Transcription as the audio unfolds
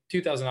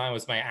2009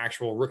 was my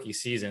actual rookie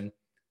season,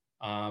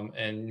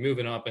 and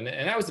moving up, and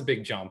that was a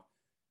big jump.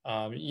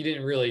 You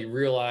didn't really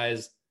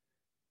realize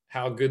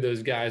how good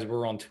those guys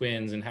were on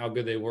twins and how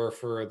good they were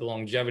for the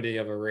longevity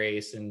of a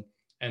race, and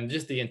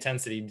just the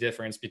intensity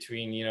difference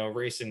between,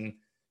 racing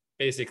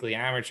basically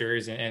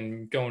amateurs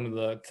and going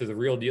to the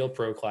real deal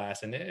pro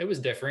class. And it was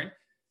different.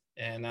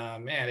 And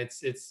man,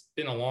 it's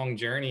been a long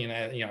journey,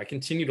 and I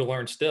continue to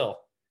learn still,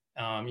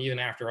 even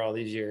after all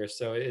these years.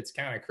 So it's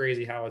kind of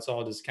crazy how it's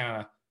all just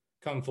kind of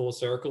come full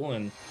circle.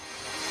 And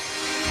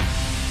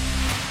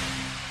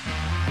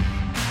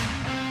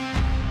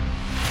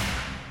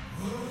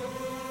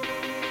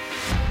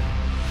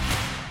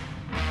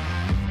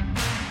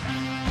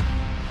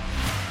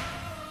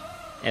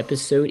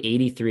Episode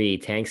 83,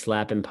 Tank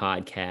Slapping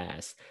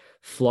Podcast,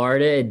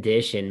 Florida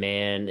edition,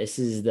 man. This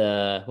is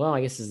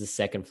I guess this is the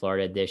second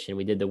Florida edition.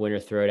 We did the Winter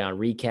Throwdown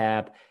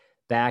recap,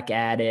 back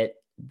at it.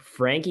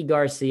 Frankie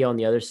Garcia on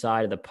the other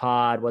side of the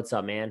pod. What's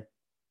up, man?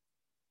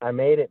 I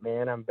made it,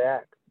 man. I'm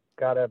back.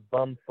 Got a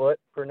bum foot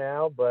for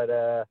now,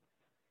 but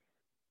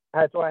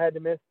that's why I had to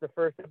miss the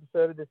first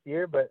episode of this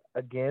year. But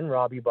again,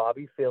 Robbie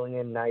Bobby filling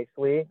in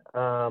nicely.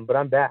 But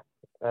I'm back.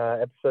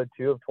 Episode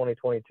 2 of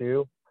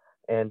 2022.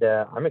 And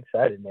I'm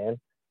excited, man.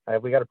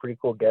 We got a pretty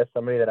cool guest,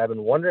 somebody that I've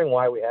been wondering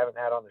why we haven't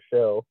had on the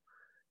show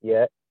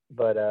yet.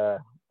 But I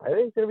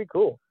think it's going to be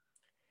cool.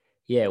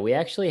 Yeah, we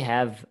actually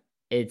have,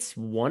 it's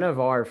one of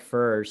our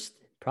first,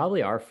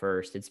 probably our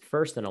first, it's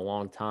first in a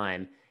long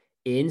time,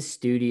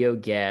 in-studio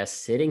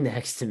guest sitting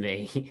next to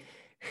me,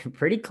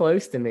 pretty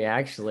close to me,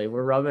 actually.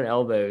 We're rubbing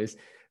elbows.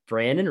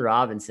 Brandon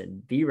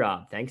Robinson,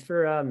 BRob, thanks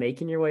for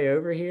making your way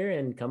over here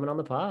and coming on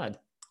the pod.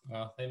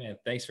 Well, hey man,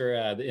 thanks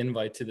for the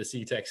invite to the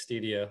C-Tech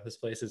studio. This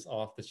place is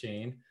off the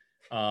chain.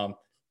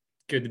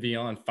 Good to be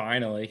on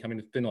finally. I mean,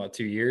 it's been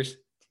 2 years?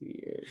 2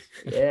 years.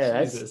 Yeah,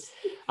 that's.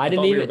 I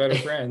didn't even. We were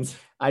better friends.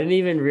 I didn't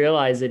even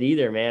realize it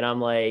either, man. I'm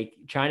like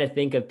trying to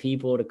think of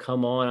people to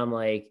come on. I'm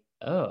like,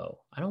 oh,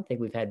 I don't think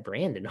we've had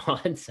Brandon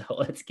on, so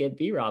let's get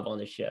BRob on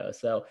the show.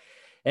 So,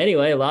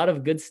 anyway, a lot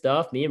of good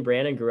stuff. Me and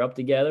Brandon grew up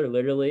together.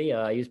 Literally,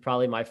 he was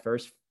probably my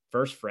first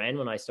friend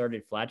when I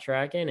started flat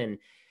tracking, and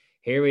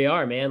here we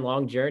are, man.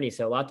 Long journey.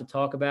 So a lot to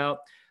talk about.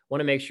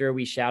 Want to make sure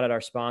we shout out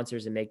our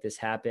sponsors and make this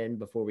happen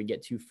before we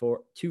get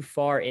too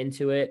far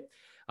into it.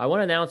 I want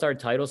to announce our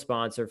title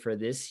sponsor for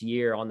this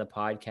year on the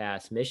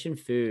podcast, Mission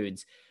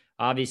Foods.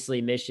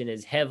 Obviously, Mission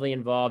is heavily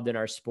involved in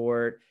our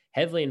sport,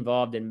 heavily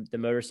involved in the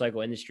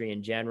motorcycle industry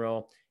in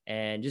general,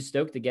 and just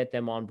stoked to get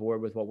them on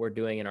board with what we're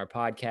doing in our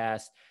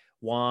podcast.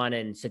 Juan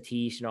and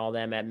Satish and all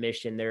them at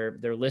Mission,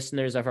 they're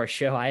listeners of our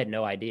show. I had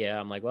no idea.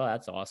 I'm like, well,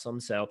 that's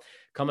awesome. So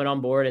coming on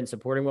board and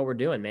supporting what we're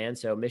doing, man.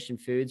 So Mission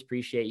Foods,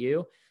 appreciate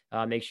you.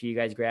 Make sure you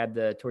guys grab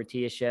the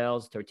tortilla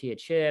shells, tortilla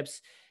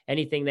chips,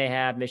 anything they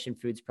have, Mission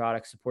Foods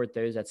products, support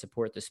those that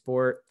support the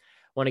sport.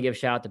 Want to give a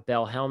shout out to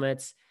Bell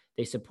Helmets.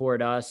 They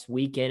support us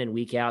week in and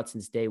week out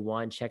since day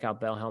one. Check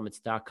out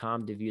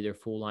bellhelmets.com to view their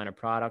full line of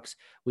products.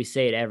 We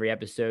say it every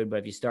episode, but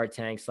if you start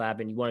tank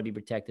slapping, you want to be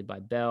protected by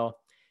Bell.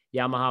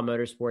 Yamaha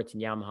Motorsports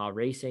and Yamaha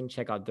Racing.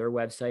 Check out their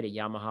website at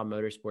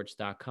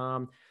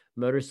yamahamotorsports.com.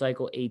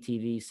 Motorcycle,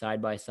 ATV,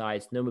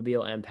 side-by-side,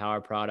 snowmobile, and power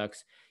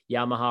products.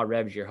 Yamaha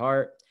revs your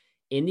heart.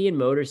 Indian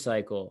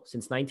Motorcycle.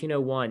 Since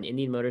 1901,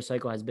 Indian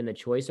Motorcycle has been the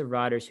choice of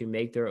riders who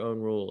make their own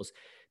rules.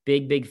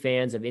 Big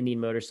fans of Indian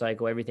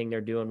Motorcycle, everything they're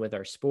doing with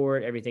our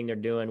sport, everything they're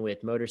doing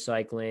with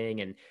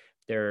motorcycling and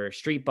their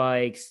street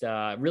bikes.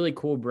 Really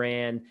cool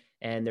brand.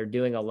 And they're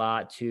doing a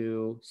lot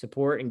to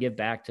support and give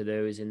back to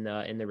those in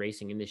the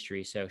racing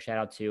industry. So shout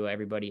out to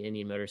everybody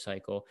Indian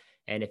Motorcycle.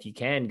 And if you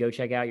can, go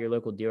check out your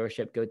local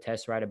dealership, go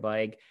test ride a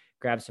bike,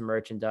 grab some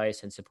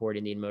merchandise, and support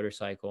Indian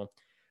Motorcycle.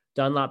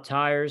 Dunlop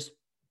Tires.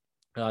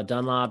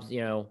 Dunlop's,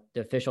 the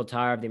official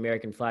tire of the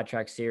American Flat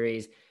Track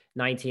Series,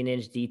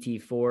 19-inch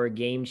DT4,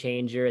 game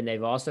changer. And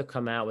they've also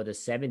come out with a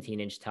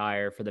 17-inch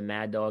tire for the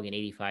Mad Dog and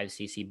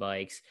 85cc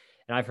bikes.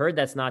 And I've heard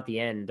that's not the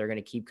end. They're going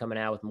to keep coming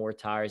out with more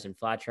tires and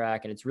flat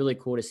track. And it's really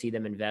cool to see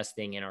them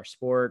investing in our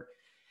sport.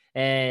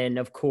 And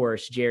of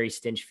course, Jerry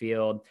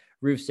Stinchfield,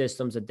 Roof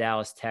Systems of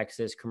Dallas,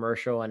 Texas,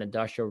 commercial and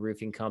industrial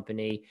roofing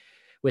company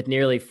with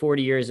nearly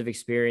 40 years of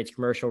experience,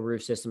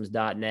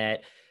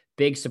 commercialroofsystems.net.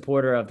 Big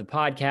supporter of the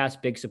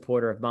podcast, big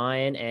supporter of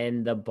mine,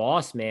 and the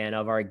boss man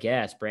of our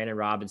guest, Brandon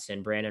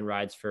Robinson. Brandon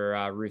rides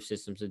for Roof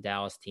Systems of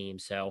Dallas team.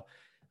 So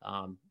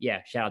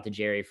shout out to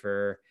Jerry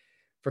for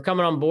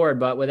coming on board.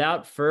 But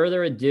without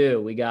further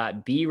ado, we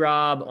got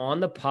BRob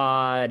on the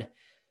pod.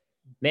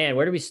 Man,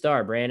 where do we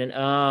start,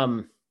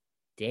 Brandon?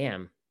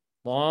 Damn,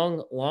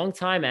 long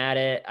time at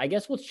it. I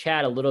guess we'll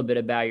chat a little bit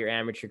about your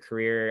amateur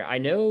career. I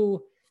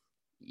know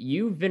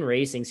you've been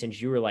racing since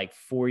you were like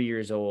 4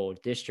 years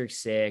old, District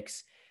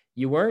 6.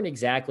 You weren't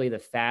exactly the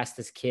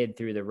fastest kid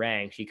through the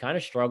ranks. You kind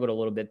of struggled a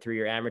little bit through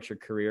your amateur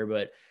career,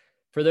 but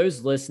for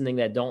those listening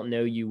that don't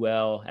know you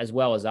well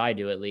as I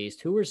do, at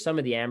least, who were some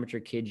of the amateur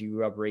kids you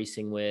grew up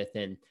racing with?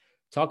 And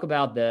talk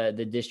about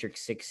the District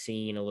 6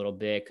 scene a little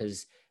bit,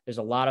 because there's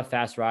a lot of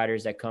fast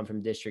riders that come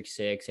from District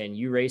 6, and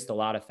you raced a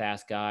lot of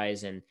fast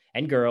guys and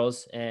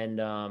girls, and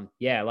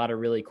yeah, a lot of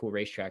really cool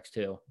racetracks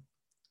too.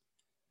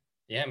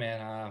 Yeah,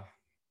 man.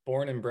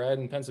 Born and bred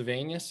in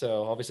Pennsylvania,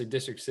 so obviously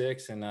District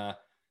 6, and I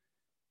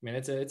mean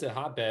it's a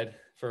hotbed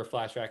for a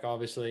flat track.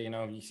 Obviously,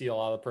 you see a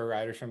lot of pro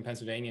riders from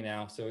Pennsylvania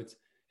now, so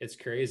it's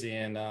crazy.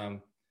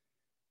 And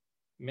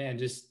man,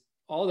 just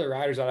all the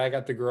riders that I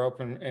got to grow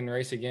up and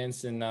race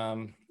against, and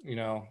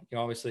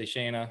obviously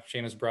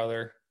Shayna's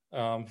brother,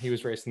 he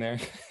was racing there.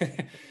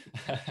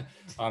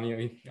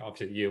 Obviously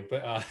you,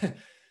 but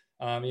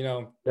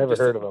never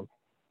heard of him.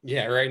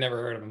 Yeah, right.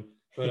 Never heard of him.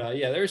 But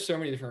yeah, there's so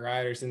many different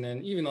riders, and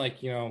then even like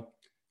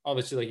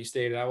obviously like you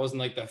stated, I wasn't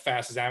like the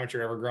fastest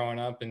amateur ever growing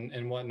up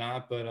and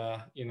whatnot,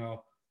 but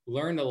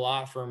learned a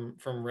lot from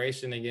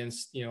racing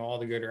against all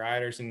the good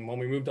riders. And when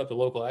we moved up to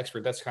local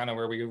expert, that's kind of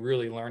where we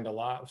really learned a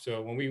lot.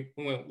 So when we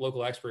went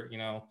local expert,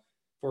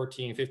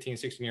 14, 15,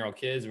 16-year-old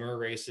kids, and we were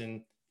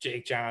racing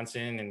Jake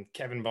Johnson and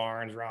Kevin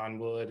Barnes, Ron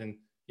Wood, and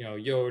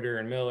Yoder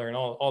and Miller, and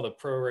all the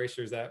pro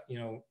racers that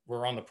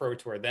were on the pro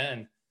tour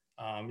then.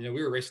 We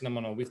were racing them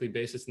on a weekly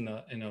basis in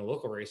the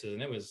local races,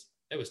 and it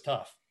was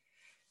tough.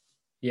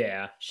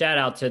 Yeah. Shout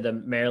out to the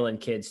Maryland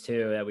kids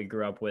too that we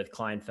grew up with,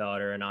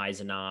 Kleinfelder and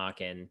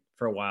Eisenach. And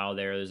for a while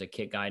there's a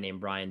kid guy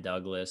named Brian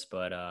Douglas.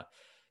 But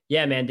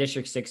yeah, man,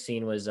 District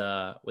 16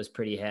 was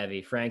pretty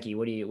heavy. Frankie,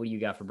 what do you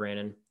got for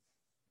Brandon?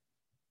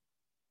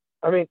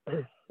 I mean,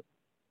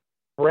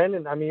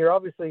 Brandon, I mean,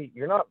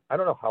 you're not, I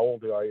don't know how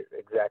old you are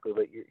exactly,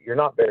 but you're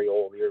not very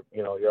old.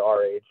 You're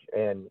our age.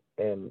 And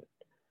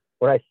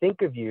when I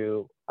think of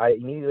you, I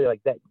immediately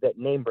like that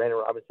name Brandon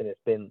Robinson has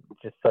been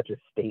just such a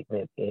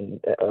statement in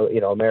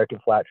American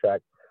flat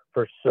track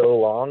for so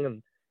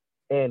long,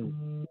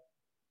 and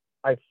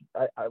I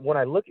when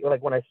I look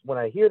like when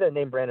I hear that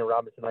name Brandon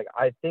Robinson, like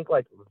I think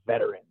like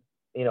veteran,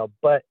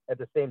 but at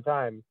the same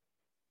time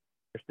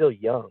you're still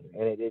young,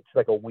 and it's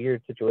like a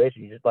weird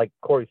situation. You just, like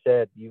Corey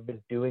said, you've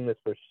been doing this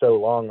for so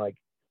long. Like,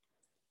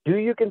 do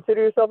you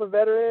consider yourself a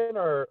veteran,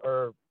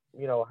 or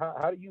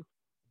how do you?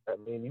 I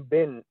mean, you've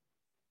been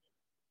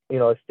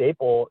a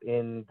staple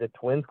in the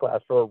twins class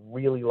for a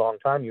really long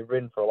time. You've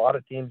ridden for a lot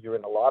of teams. You've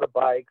ridden a lot of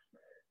bikes.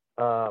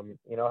 How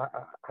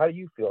do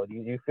you feel? Do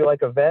you feel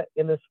like a vet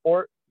in this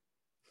sport?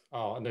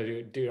 Oh, no,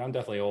 dude, I'm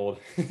definitely old.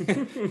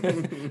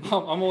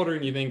 I'm older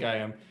than you think I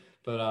am.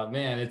 But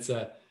man,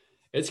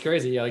 it's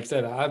crazy. Yeah, like I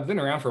said, I've been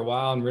around for a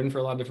while and ridden for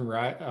a lot of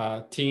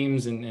different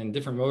teams and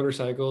different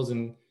motorcycles.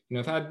 And,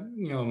 I've had,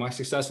 my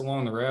success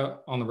along the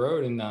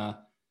road. And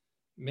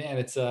man,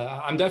 it's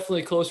I'm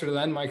definitely closer to the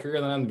end of my career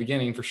than I'm the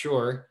beginning, for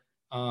sure.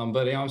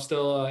 But I'm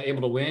still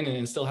able to win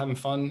and still having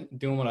fun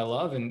doing what I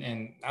love,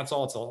 and that's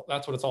what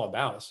it's all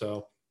about.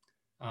 So,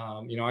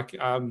 I'm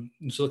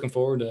just looking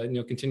forward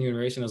to continuing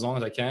racing as long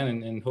as I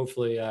can, and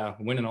hopefully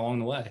winning along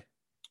the way.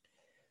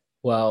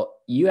 Well,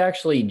 you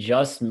actually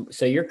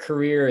so your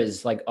career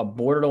is like a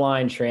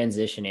borderline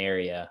transition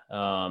area.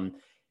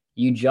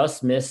 You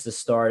just missed the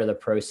start of the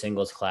pro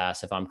singles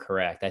class, if I'm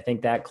correct. I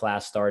think that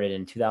class started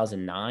in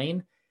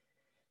 2009.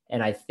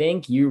 And I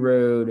think you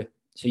rode,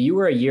 so you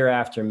were a year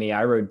after me.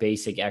 I rode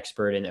basic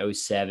expert in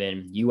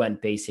 2007. You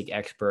went basic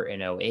expert in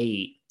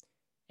 2008.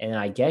 And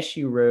I guess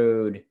you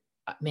rode,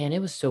 man, it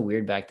was so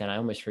weird back then. I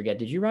almost forget.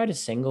 Did you ride a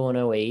single in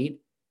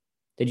 2008?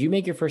 Did you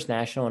make your first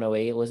national in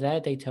 2008? Was that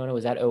at Daytona?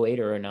 Was that 2008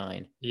 or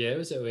 2009? Yeah, it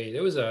was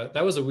 2008.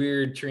 That was a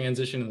weird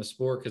transition in the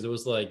sport, because it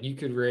was like you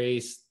could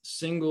race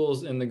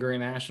singles in the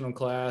Grand National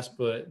class,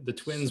 but the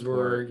twins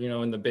were,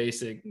 in the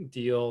basic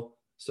deal.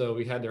 So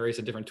we had to race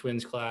a different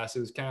twins class. It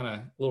was kind of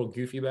a little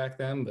goofy back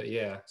then, but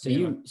yeah. So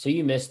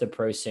you missed the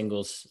pro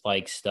singles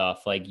like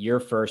stuff. Like your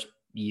first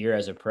year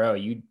as a pro,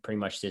 you pretty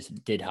much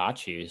just did hot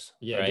shoes.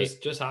 Yeah, right?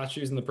 just hot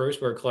shoes in the pro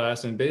sport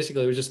class, and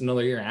basically it was just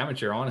another year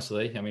amateur.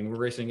 Honestly, I mean, we're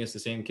racing against the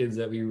same kids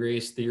that we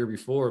raced the year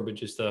before, but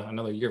just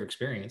another year of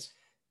experience.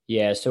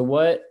 Yeah.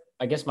 So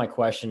I guess my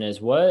question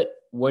is, what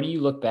do you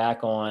look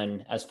back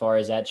on as far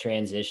as that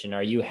transition?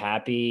 Are you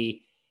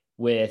happy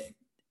with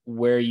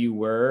where you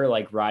were,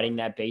 like riding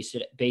that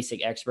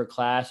basic expert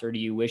class, or do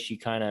you wish you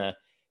kind of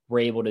were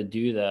able to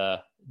do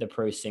the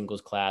pro singles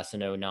class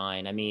in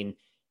 2009? I mean,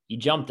 you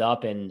jumped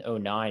up in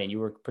 2009 and you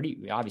were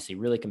obviously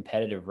really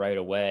competitive right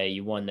away.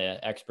 You won the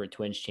expert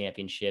twins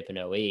championship in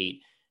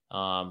 2008.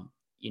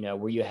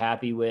 Were you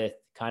happy with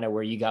kind of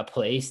where you got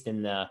placed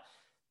in the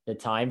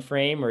time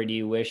frame, or do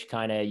you wish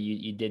kind of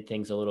you did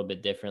things a little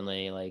bit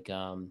differently? Like,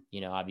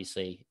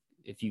 obviously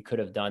if you could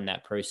have done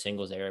that pro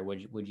singles era,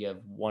 would you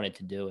have wanted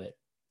to do it?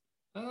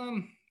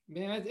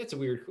 Man,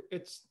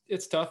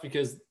 it's tough,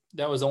 because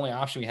that was the only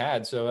option we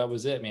had. So that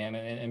was it, man.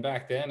 And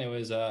back then it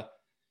was,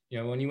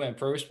 when you went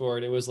pro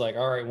sport, it was like,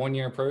 all right, 1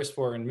 year in pro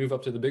sport and move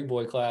up to the big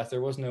boy class. There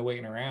was no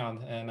waiting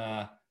around.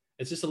 And,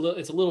 it's a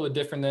little bit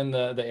different than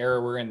the era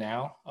we're in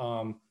now.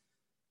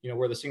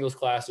 Where the singles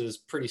class is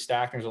pretty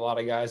stacked. There's a lot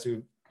of guys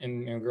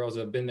and girls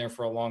that have been there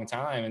for a long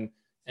time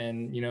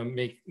and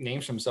make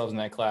names for themselves in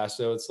that class.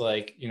 So it's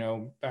like,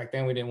 back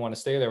then we didn't want to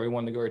stay there. We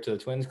wanted to go to the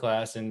twins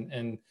class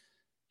and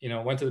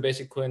went to the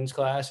basic quiz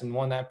class and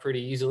won that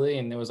pretty easily.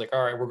 And it was like,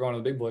 all right, we're going to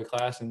the big boy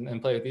class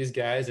and play with these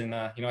guys. And,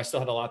 I still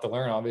had a lot to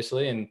learn,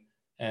 obviously. And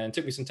it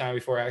took me some time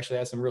before I actually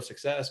had some real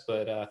success.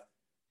 But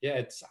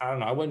yeah, I don't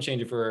know. I wouldn't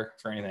change it for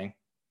anything.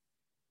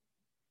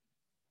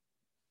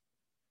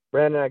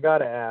 Brandon, I got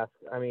to ask,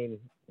 I mean,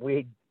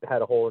 we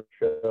had a whole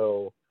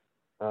show,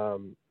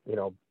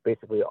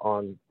 basically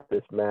on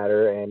this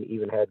matter, and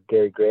even had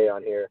Gary Gray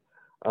on here.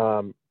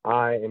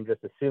 I am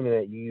just assuming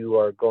that you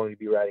are going to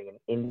be riding an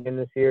Indian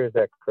this year. Is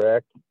that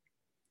correct?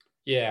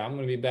 Yeah, I'm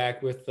going to be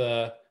back with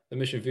the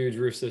Mission Foods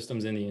Roof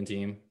Systems Indian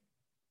team.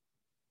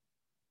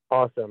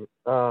 Awesome.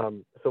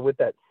 So with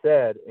that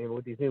said, and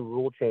with these new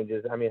rule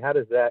changes, I mean, how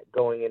does that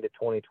going into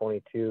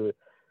 2022,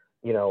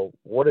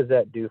 what does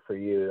that do for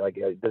you? Like,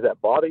 does that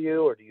bother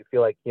you, or do you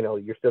feel like,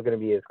 you're still going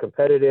to be as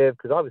competitive?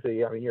 Because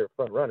obviously, I mean, you're a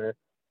front runner.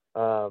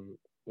 How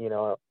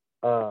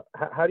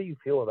do you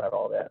feel about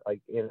all that?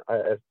 Like,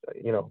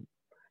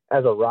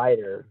 as a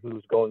rider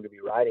who's going to be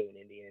riding an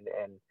Indian,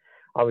 and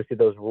obviously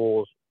those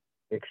rules,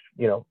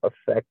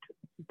 affect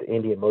the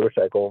Indian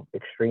motorcycle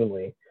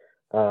extremely.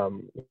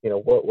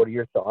 What are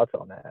your thoughts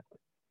on that?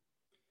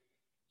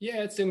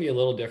 Yeah, it's going to be a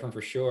little different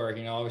for sure.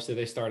 Obviously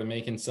they started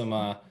making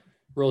some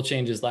rule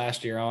changes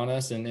last year on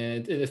us, and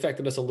it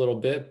affected us a little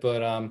bit.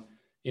 But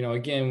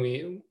again,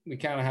 we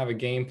kind of have a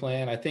game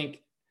plan. I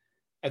think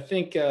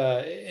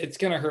it's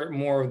going to hurt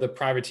more of the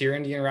privateer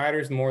Indian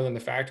riders more than the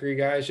factory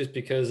guys, just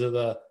because of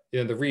the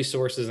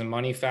resources and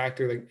money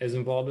factor that is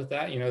involved with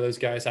that. Those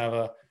guys have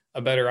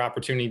a better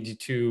opportunity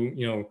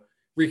to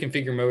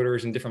reconfigure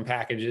motors and different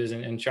packages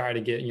and try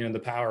to get the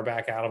power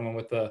back out of them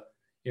with the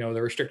the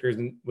restrictors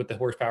and with the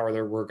horsepower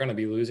that we're going to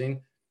be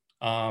losing.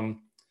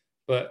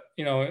 But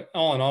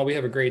all in all, we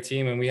have a great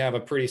team and we have a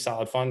pretty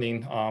solid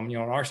funding on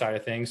our side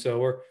of things. So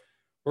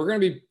we're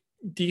going to be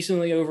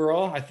decently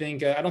overall. I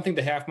think I don't think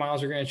the half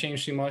miles are going to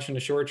change too much in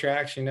the short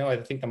tracks. I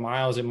think the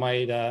miles it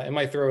might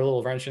throw a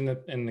little wrench in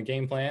the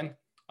game plan.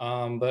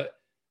 But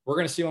we're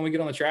going to see when we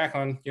get on the track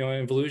in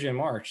Volusia in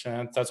March.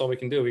 That's all we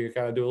can do. We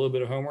got to do a little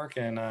bit of homework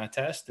and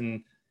test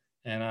and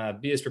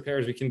be as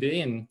prepared as we can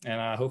be. And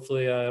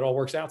hopefully it all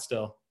works out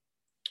still.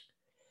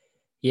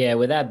 Yeah,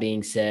 with that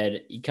being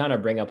said, you kind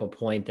of bring up a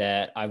point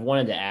that I've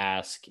wanted to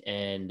ask,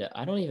 and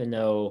I don't even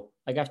know,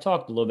 like I've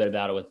talked a little bit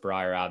about it with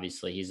Breyer,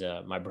 obviously he's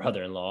my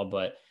brother-in-law,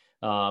 but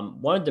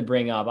wanted to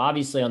bring up,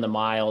 obviously on the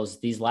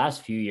miles, these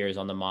last few years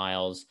on the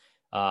miles,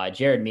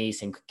 Jared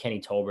Meese and Kenny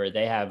Tolbert,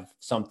 they have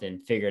something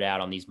figured out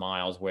on these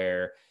miles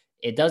where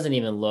it doesn't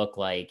even look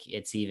like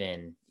it's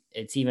even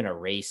a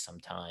race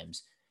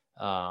sometimes.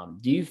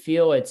 Do you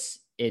feel it's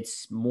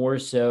more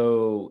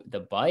so the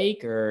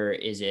bike, or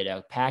is it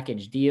a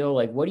package deal?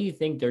 Like, what do you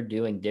think they're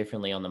doing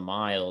differently on the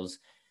miles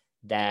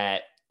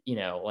that,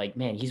 like,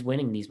 man, he's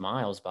winning these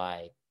miles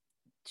by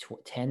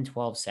 10,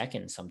 12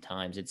 seconds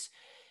sometimes. It's,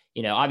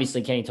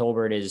 obviously Kenny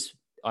Tolbert is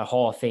a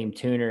Hall of Fame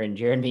tuner and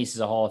Jared Meese is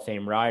a Hall of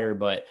Fame rider,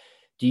 but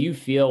do you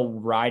feel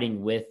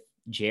riding with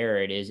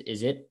Jared,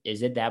 is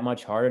it that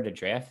much harder to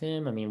draft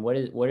him? I mean, what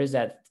is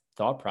that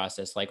thought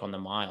process like on the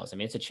miles? I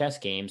mean, it's a chess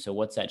game. So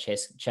what's that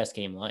chess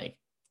game like?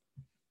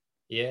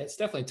 Yeah, it's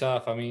definitely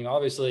tough. I mean,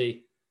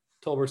 obviously,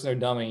 Tolbert's no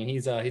dummy, and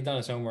he's done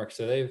his homework.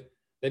 So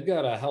they've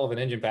got a hell of an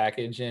engine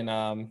package,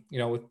 and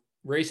with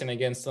racing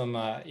against them,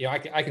 I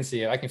can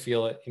see it, I can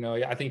feel it.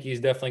 I think he's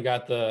definitely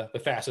got the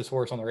fastest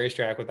horse on the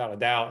racetrack without a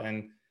doubt,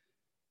 and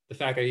the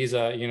fact that he's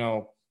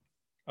a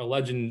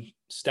legend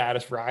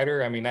status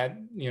rider. I mean, that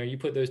you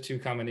put those two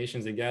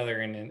combinations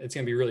together, and it's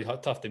going to be really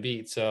tough to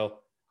beat. So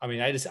I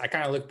mean, I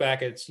kind of look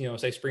back at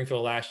say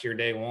Springfield last year,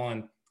 day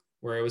one,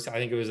 where I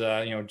think it was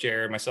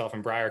Jared, myself,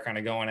 and Breyer kind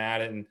of going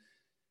at it,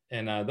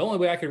 and the only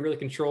way I could really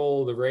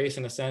control the race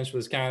in a sense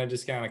was kind of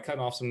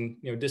cutting off some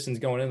distance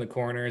going in the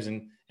corners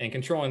and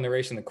controlling the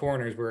race in the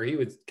corners, where he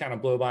would kind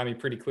of blow by me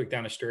pretty quick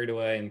down the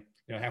straightaway, and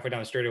halfway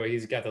down the straightaway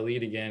he's got the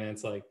lead again, and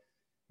it's like,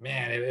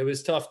 man, it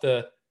was tough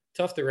to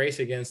race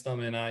against them,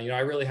 and I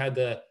really had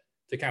to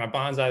kind of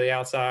bonsai the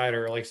outside,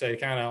 or like I say,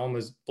 kind of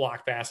almost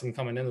block past them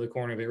coming into the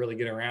corner to really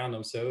get around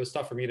them. So it was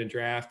tough for me to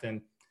draft,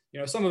 and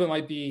some of it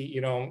might be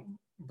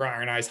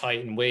Brian and I's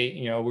height and weight.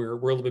 We're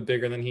a little bit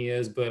bigger than he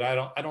is, but I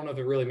don't know if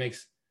it really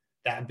makes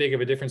that big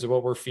of a difference of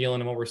what we're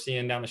feeling and what we're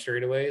seeing down the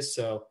straightaways.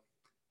 So,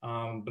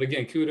 but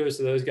again, kudos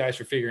to those guys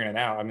for figuring it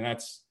out. I mean,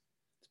 it's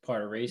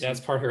part of racing. That's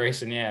part of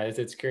racing. Yeah,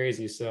 it's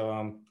crazy.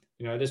 So,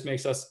 it just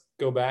makes us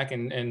go back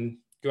and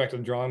go back to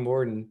the drawing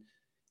board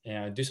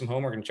and do some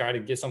homework and try to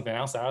get something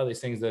else out of these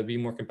things to be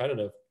more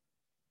competitive.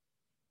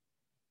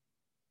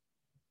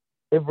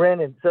 Hey,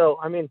 Brandon. So,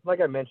 I mean,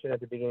 like I mentioned at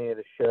the beginning of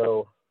the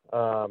show,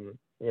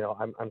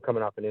 I'm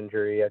coming off an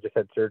injury. I just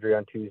had surgery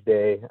on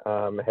Tuesday,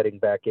 heading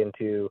back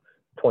into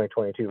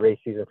 2022 race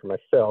season for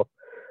myself.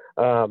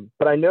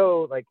 But I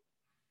know,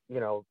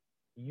 the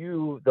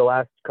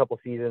last couple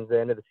seasons, the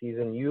end of the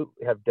season, you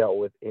have dealt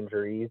with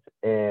injuries,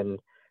 and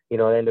at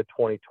the end of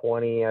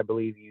 2020, I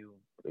believe you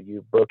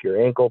broke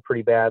your ankle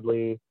pretty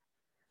badly,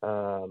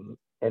 and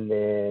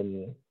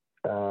then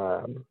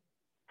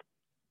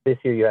this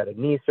year you had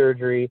a knee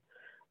surgery.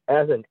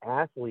 As an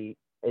athlete,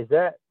 is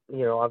that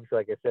obviously,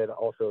 like I said,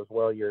 also as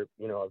well, you're,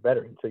 a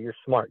veteran, so you're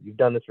smart. You've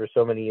done this for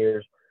so many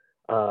years.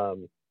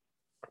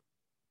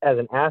 As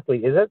an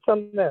athlete, is that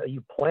something that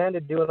you plan to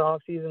do in the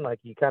off season? Like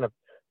you kind of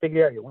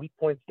figure out your weak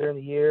points during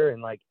the year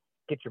and like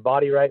get your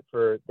body right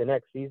for the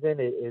next season?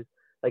 Is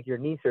like your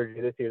knee surgery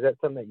this year, is that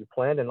something that you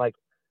planned? And like,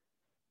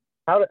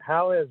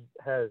 how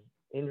has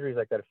injuries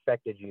like that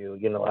affected you,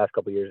 the last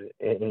couple of years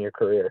in your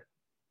career?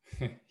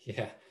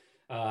 Yeah.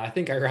 I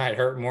think I ride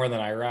hurt more than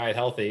I ride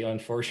healthy,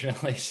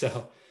 unfortunately.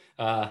 So,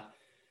 man,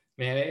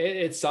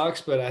 it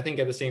sucks, but I think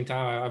at the same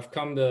time, I've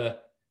come to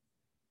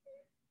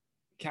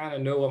kind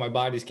of know what my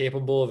body's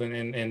capable of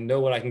and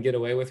know what I can get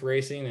away with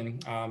racing.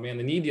 And man,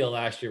 the knee deal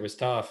last year was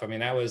tough. I mean,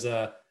 that was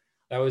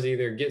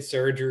either get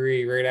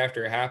surgery right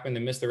after it happened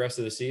and miss the rest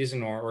of the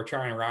season, or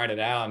try and ride it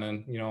out.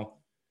 And then,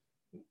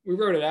 we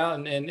wrote it out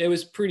and it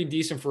was pretty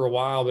decent for a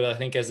while. But I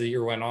think as the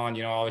year went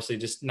on, obviously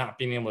just not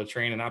being able to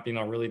train and not being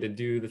able really to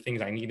do the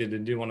things I needed to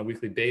do on a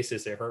weekly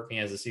basis, it hurt me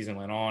as the season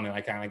went on. And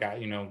I kind of got,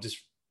 just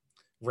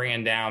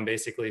ran down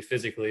basically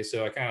physically.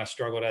 So I kind of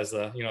struggled as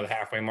the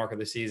halfway mark of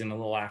the season, a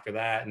little after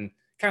that, and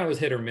kind of was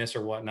hit or miss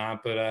or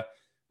whatnot. But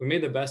we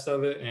made the best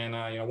of it and,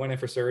 went in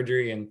for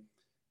surgery and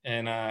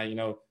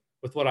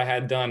with what I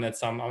had done,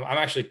 that's, I'm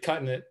actually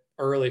cutting it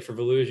early for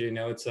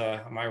Volusia. It's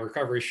my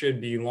recovery should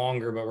be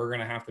longer, but we're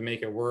going to have to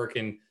make it work.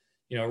 And,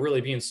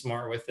 really being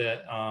smart with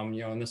it,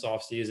 in this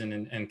off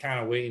season and kind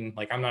of waiting,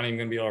 like I'm not even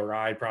going to be able to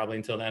ride probably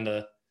until the end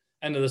of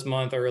this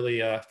month, early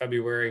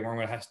February, where I'm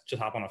going to have to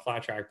just hop on a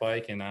flat track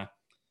bike and,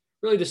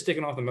 really just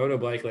sticking off the moto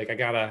bike. Like I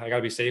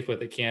gotta be safe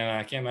with it.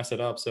 Can't mess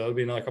it up. So it'll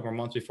be another couple of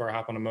months before I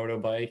hop on a moto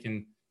bike.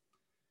 And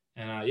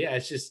yeah,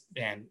 it's just,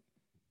 man,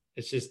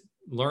 it's just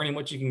learning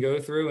what you can go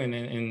through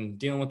and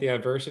dealing with the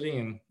adversity.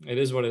 And it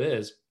is what it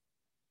is.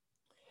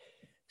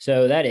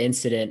 So that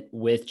incident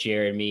with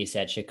Jared Meese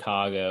at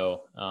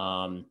Chicago,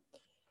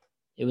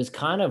 it was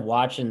kind of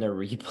watching the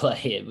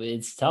replay.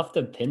 It's tough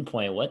to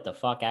pinpoint what the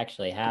fuck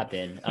actually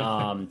happened,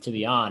 to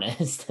be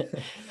honest.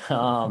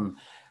 I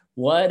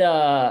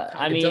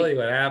can mean, tell you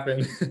what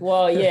happened.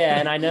 Well, yeah,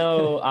 and I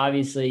know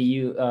obviously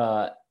you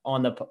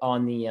on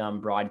the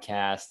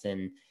broadcast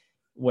and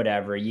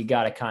whatever, you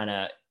got to kind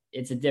of,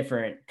 it's a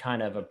different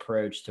kind of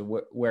approach to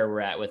where we're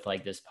at with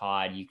like this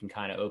pod. You can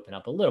kind of open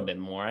up a little bit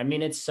more. I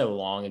mean, it's so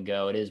long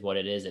ago. It is what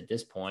it is at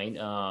this point.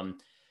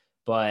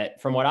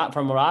 But from what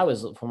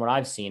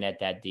I've seen at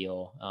that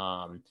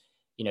deal,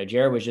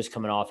 Jared was just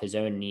coming off his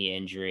own knee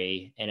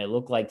injury, and it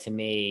looked like to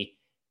me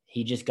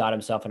he just got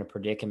himself in a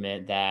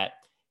predicament that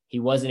he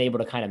wasn't able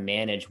to kind of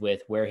manage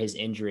with where his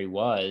injury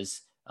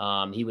was.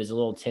 He was a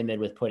little timid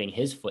with putting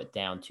his foot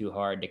down too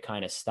hard to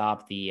kind of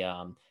stop the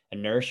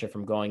inertia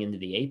from going into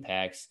the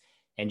apex,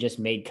 and just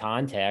made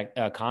contact.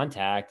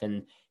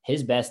 And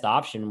his best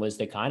option was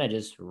to kind of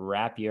just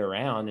wrap you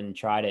around and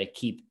try to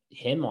keep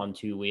him on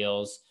two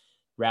wheels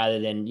rather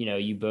than,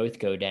 you both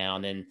go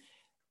down. And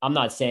I'm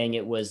not saying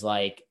it was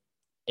like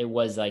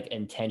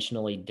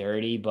intentionally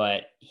dirty,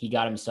 but he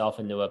got himself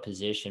into a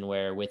position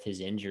where with his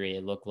injury,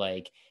 it looked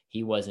like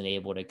he wasn't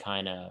able to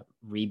kind of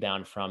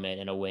rebound from it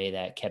in a way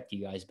that kept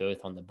you guys both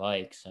on the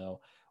bike.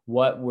 So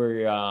what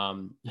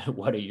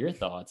are your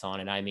thoughts on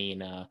it? I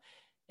mean,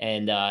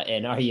 and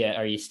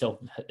are you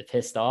still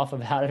pissed off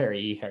about it? Or are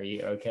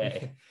you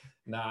okay?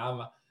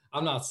 Nah,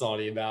 I'm not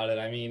salty about it.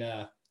 I mean,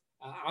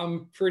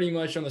 I'm pretty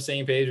much on the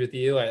same page with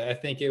you. I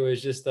think it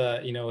was just,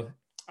 I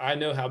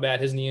know how bad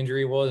his knee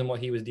injury was and what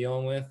he was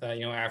dealing with,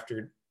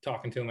 after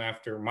talking to him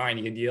after my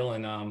knee deal.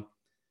 And,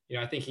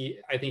 I think he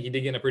did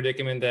get in a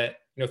predicament that,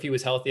 if he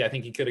was healthy, I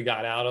think he could have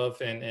got out of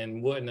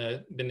and wouldn't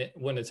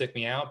have took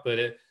me out. But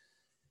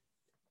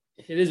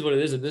it is what it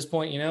is at this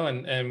point,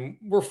 and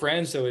we're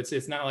friends. So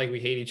it's not like we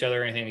hate each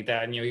other or anything like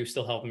that. And, he was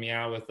still helping me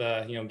out with,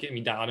 getting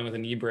me dialed in with a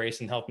knee brace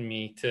and helping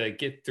me to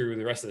get through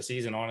the rest of the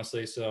season,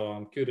 honestly.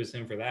 So kudos to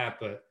him for that.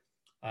 But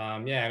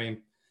yeah, I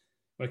mean,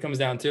 when it comes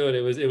down to it,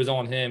 it was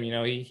on him.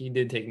 He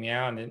did take me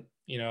out, and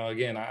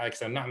again, like I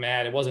said, I'm not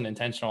mad. It wasn't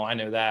intentional. I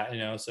know that.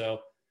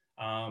 So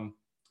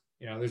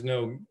there's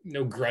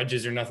no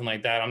grudges or nothing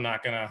like that. I'm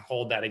not gonna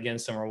hold that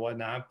against him or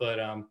whatnot. But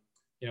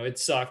it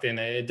sucked, and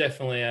it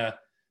definitely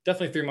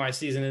threw my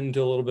season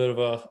into a little bit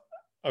of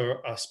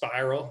a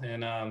spiral.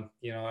 And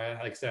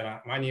like I said,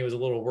 my knee was a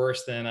little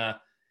worse than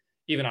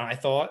even I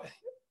thought.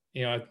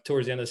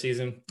 Towards the end of the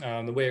season,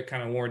 the way it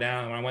kind of wore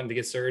down, when I went to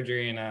get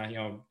surgery,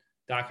 and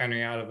Doc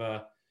Henry out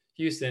of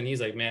Houston, he's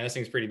like, man, this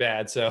thing's pretty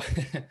bad. So,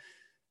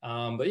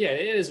 but yeah,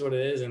 it is what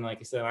it is. And like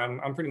I said,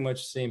 I'm pretty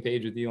much the same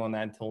page with you on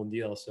that whole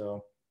deal.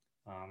 So,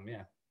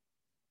 yeah.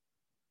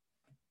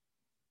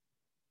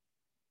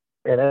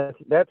 And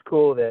that's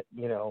cool that,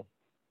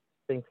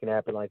 things can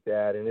happen like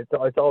that. And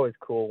it's always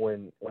cool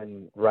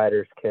when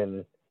riders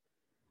can,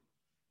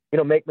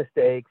 make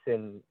mistakes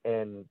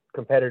and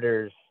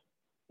competitors,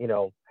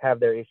 have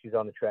their issues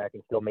on the track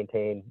and still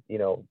maintain,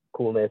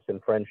 coolness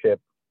and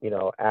friendship,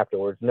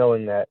 afterwards,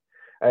 knowing that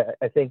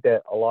I think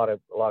that a lot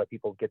of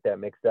people get that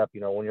mixed up.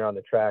 When you're on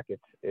the track,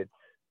 it's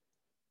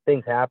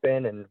things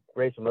happen, and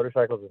racing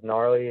motorcycles is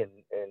gnarly, and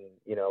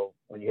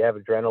when you have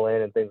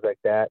adrenaline and things like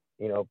that,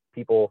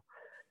 people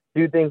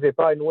do things they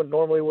probably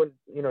normally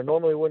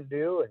wouldn't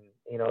do. And,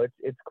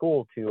 it's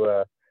cool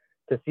to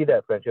see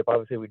that friendship.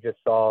 Obviously we just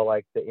saw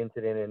like the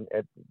incident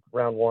at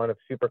round 1 of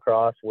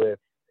Supercross with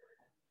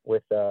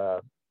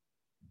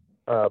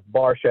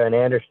Barsha and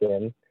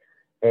Anderson,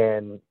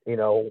 and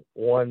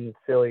one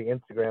silly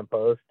Instagram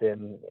post,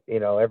 and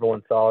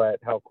everyone saw that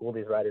how cool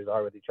these riders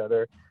are with each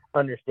other,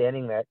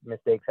 understanding that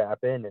mistakes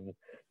happen, and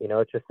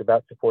it's just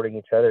about supporting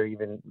each other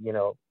even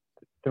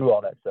through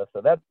all that stuff.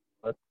 So that's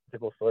a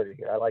cool story to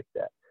hear. I like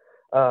that.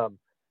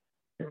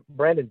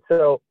 Brandon,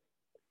 so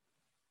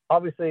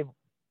obviously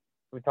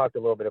we talked a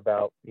little bit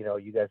about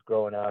you guys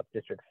growing up,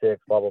 District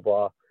 6, blah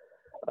blah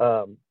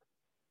blah.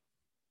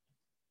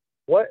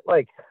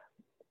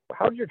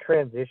 How did your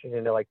transition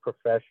into like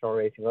professional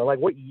racing? Or like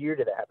what year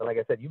did it happen? Like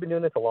I said, you've been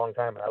doing this a long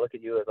time, and I look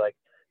at you as like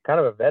kind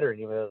of a veteran,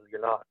 even though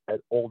you're not as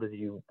old as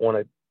you want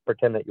to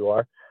pretend that you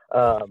are.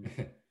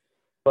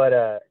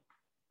 But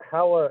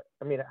how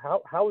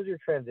was your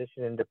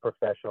transition into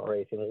professional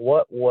racing?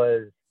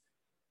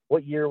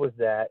 What year was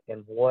that,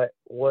 and what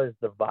was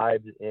the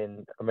vibes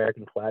in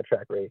American flat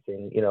track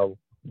racing,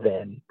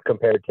 then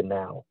compared to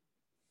now?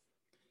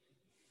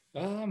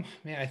 Man,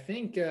 I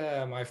think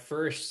my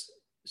first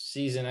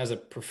season as a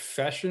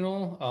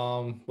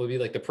professional would be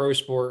like the Pro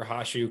Sport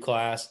Hot Shoe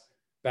class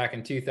back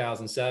in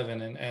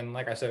 2007, and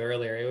like I said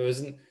earlier,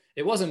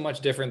 it wasn't much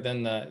different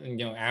than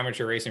the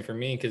amateur racing for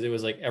me, because it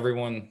was like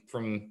everyone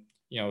from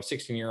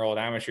 16-year-old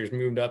amateurs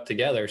moved up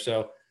together.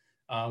 So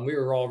we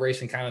were all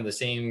racing kind of the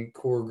same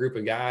core group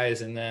of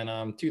guys. And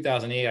then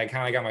 2008, I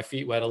kind of got my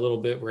feet wet a little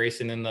bit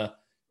racing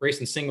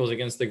singles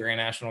against the Grand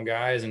National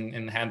guys,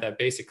 and had that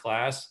basic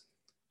class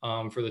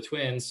for the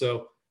twins.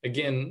 So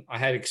again, I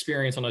had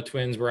experience on the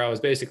twins where I was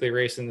basically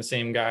racing the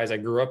same guys I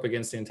grew up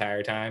against the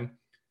entire time,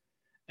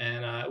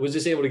 and was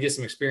just able to get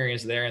some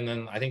experience there. And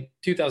then I think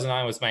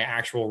 2009 was my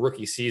actual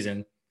rookie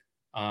season,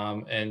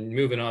 and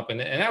moving up, and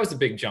that was a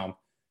big jump.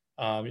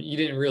 You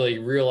didn't really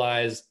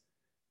realize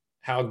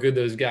how good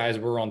those guys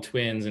were on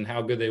twins, and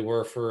how good they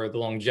were for the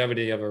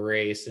longevity of a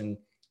race, and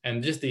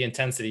just the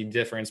intensity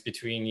difference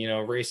between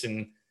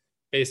racing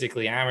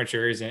basically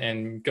amateurs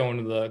and going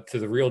to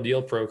the real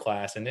deal pro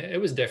class. And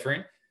it was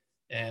different.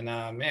 And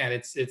man,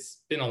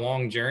 it's been a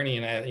long journey,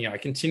 and I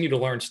continue to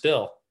learn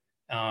still,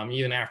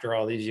 even after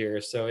all these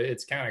years. So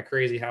it's kind of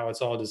crazy how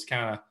it's all just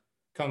kind of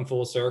come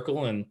full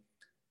circle. And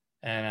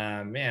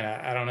man,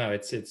 I don't know,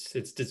 it's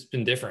just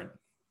been different.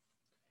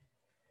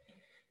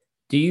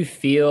 Do you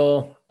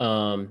feel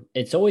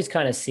it's always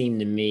kind of seemed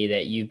to me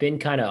that you've been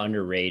kind of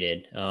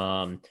underrated?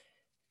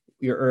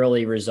 Your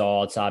early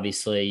results,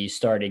 obviously, you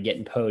started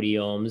getting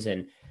podiums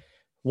and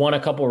won a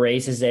couple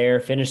races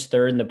there, finished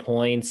third in the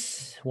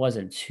points.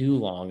 Wasn't too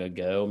long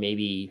ago,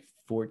 maybe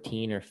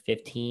 14 or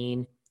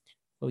 15.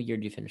 What year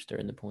did you finish third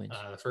in the points?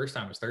 The first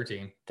time was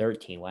 13.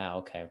 13. Wow.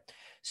 Okay.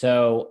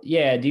 So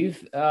yeah, do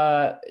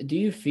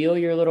you feel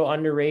you're a little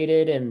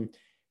underrated? And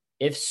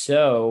if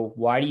so,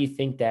 why do you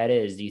think that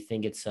is? Do you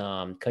think it's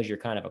because you're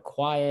kind of a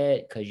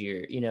quiet, because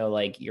you're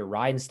like your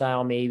riding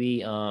style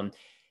maybe?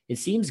 It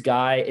seems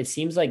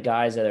like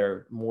guys that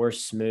are more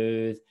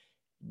smooth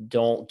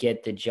don't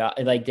get the job.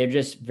 Like they're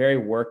just very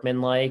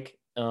workmanlike.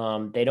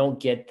 They don't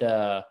get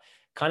the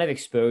kind of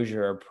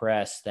exposure or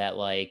press that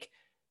like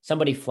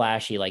somebody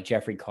flashy like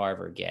Jeffrey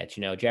Carver gets.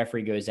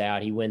 Jeffrey goes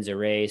out, he wins a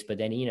race, but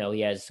then he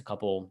has a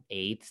couple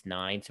 8s,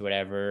 9s, or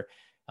whatever.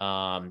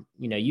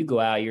 You go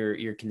out,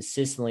 you're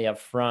consistently up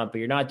front, but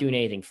you're not doing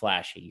anything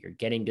flashy. You're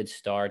getting good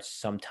starts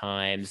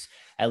sometimes.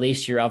 At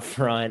least you're up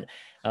front,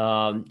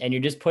 and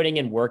you're just putting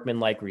in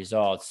workman-like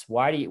results.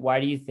 Why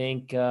do you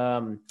think?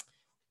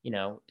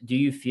 Do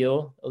you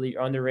feel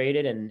you're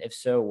underrated, and if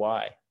so,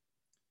 why?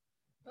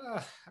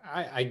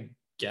 I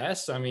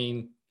guess. I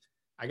mean,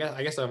 I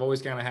guess I've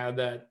always kind of had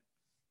that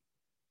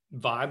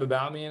vibe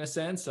about me in a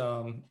sense.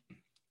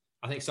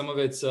 I think some of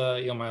it's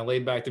my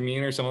laid back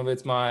demeanor. Some of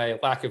it's my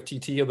lack of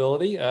TT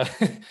ability.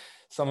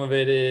 Some of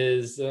it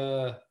is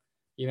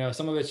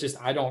some of it's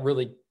just I don't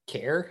really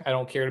care. I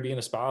don't care to be in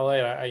the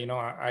spotlight.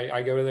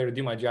 I go there to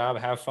do my job,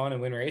 have fun,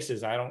 and win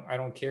races. I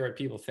don't care what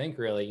people think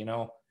really.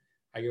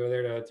 I go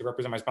there to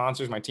represent my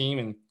sponsors, my team,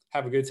 and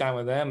have a good time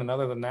with them. And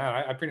other than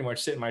that, I pretty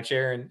much sit in my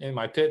chair in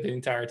my pit the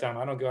entire time.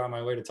 I don't go out of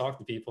my way to talk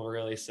to people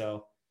really.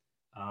 So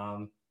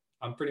I'm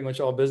pretty much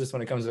all business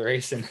when it comes to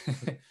racing.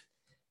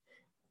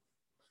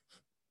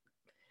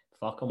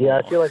 Fuck them yeah,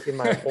 all. I feel like in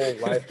my whole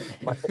life.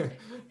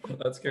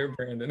 Let's go,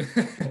 Brandon.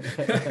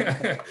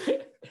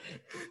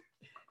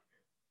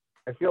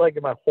 I feel like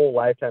in my whole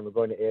lifetime of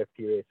going to AFT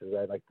races,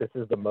 this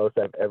is the most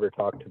I've ever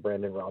talked to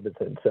Brendan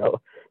Robinson. So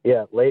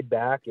yeah, laid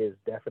back is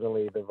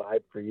definitely the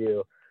vibe for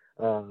you.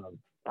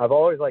 I've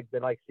always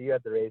been see you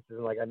at the races,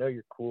 and I know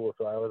you're cool,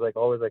 so I was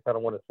always kind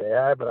of want to say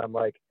hi, but I'm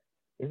like,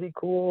 is he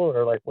cool,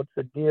 or what's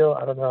the deal?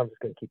 I don't know. I'm just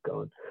gonna keep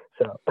going.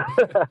 So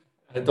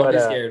don't be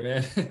scared,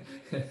 man.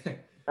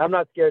 I'm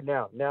not scared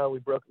now. Now we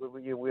broke you out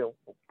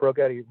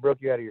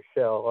of your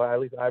shell, or at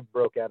least I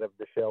broke out of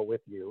the shell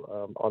with you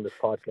on this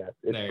podcast.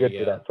 It's good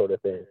for that sort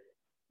of thing.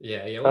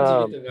 Yeah.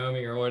 Once you get to know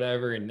me or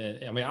whatever, and then,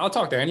 I mean, I'll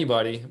talk to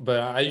anybody, but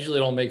I usually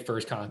don't make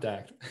first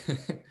contact.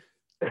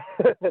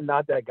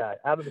 Not that guy,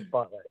 out of the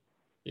spotlight.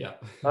 Yeah.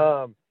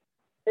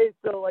 Hey,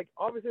 so like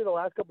obviously the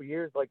last couple of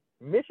years, like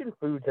Mission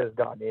Foods has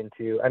gotten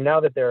into, and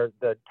now that they're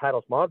the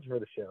title sponsor for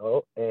the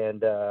show,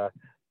 and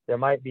there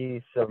might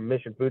be some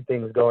Mission Food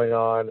things going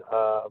on,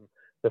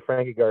 the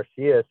Frankie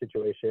Garcia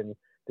situation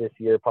this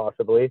year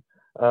possibly.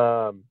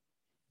 I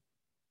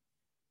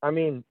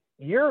mean,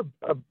 you're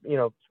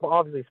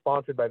obviously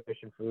sponsored by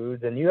Mission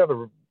Foods, and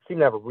you seem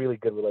to have a really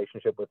good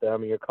relationship with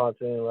them, and you're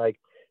constantly like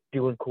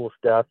doing cool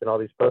stuff and all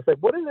these posts. Like,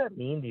 what does that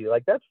mean to you?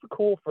 Like, that's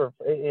cool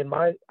in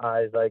my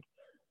eyes, like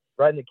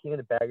riding the King of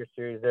the Bagger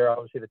series. They're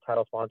obviously the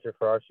title sponsor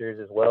for our series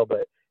as well,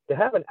 but to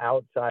have an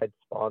outside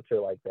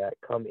sponsor like that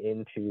come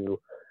into,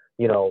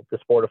 the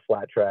sport of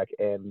flat track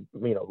and,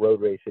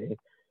 road racing,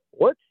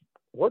 what's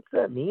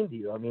that mean to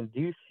you? I mean,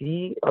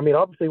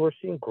 obviously we're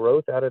seeing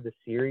growth out of the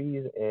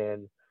series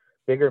and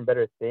bigger and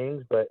better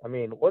things, but I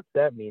mean, what's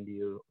that mean to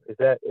you? Is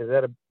that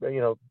a,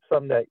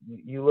 something that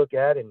you look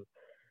at and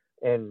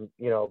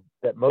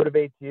that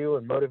motivates you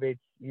and motivates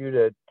you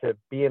to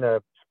be in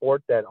a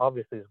sport that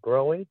obviously is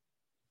growing?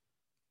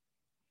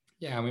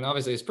 Yeah, I mean,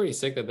 obviously, it's pretty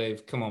sick that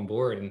they've come on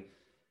board, and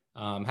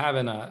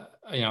having a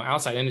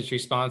outside industry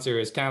sponsor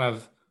is kind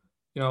of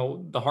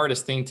the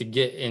hardest thing to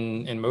get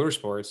in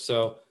motorsports.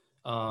 So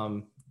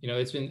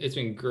it's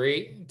been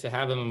great to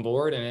have them on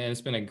board, and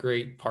it's been a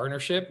great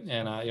partnership.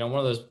 And one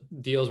of those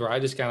deals where I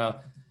just kind of,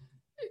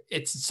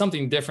 it's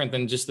something different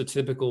than just the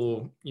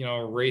typical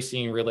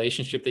racing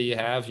relationship that you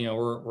have.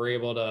 We're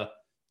able to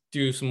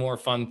do some more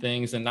fun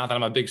things, and not that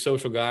I'm a big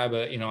social guy,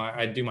 but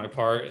I do my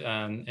part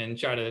and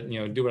try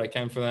to do what I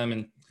can for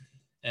them.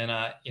 And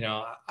I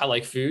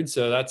like food,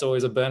 so that's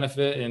always a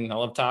benefit, and I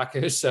love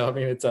tacos. So I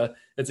mean, it's a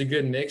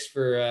good mix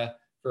for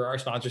our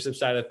sponsorship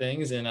side of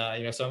things. And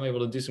so I'm able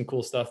to do some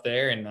cool stuff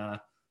there. And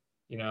I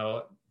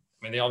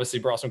mean, they obviously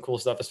brought some cool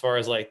stuff as far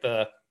as like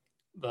the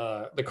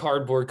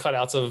cardboard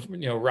cutouts of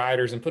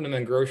riders and putting them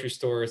in grocery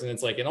stores, and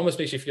it's like it almost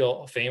makes you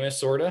feel famous,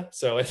 sort of.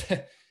 So it's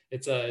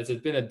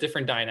been a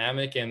different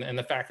dynamic, and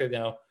the fact that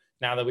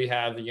now that we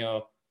have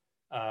the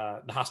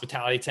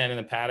hospitality tent in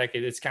the paddock,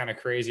 it's kind of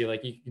crazy.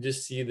 Like you can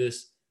just see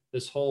this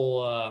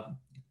whole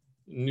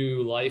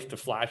new life to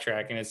flat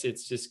track, and it's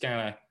just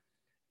kind of,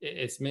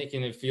 it's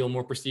making it feel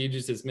more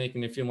prestigious. It's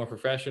making it feel more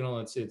professional.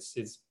 It's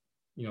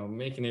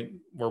making it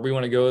where we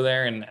want to go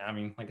there. And I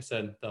mean, like I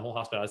said, the whole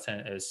hospitality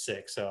tent is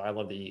sick. So I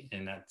love to eat,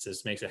 and that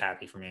just makes it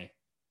happy for me.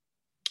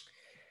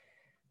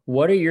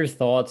 What are your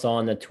thoughts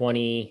on the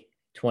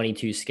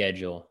 2022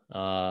 schedule?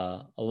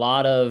 A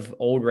lot of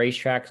old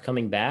racetracks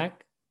coming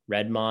back,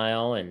 Red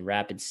Mile and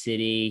Rapid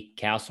City,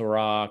 Castle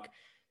Rock.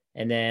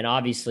 And then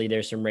obviously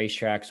there's some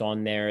racetracks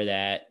on there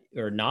that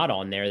are not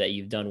on there that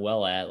you've done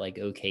well at, like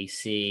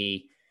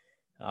OKC.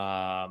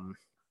 What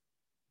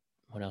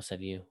else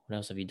have you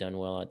done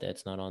well at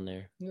that's not on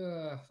there?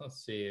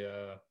 Let's see.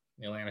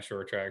 Atlanta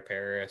Short Track,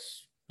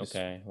 Paris.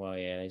 Okay. Well,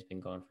 yeah, they've been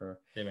gone for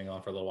a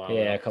little while.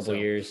 Yeah, a couple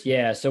years.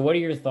 Yeah. So what are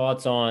your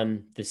thoughts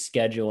on the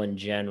schedule in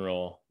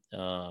general?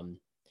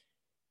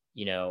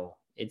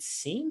 It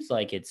seems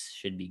like it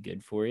should be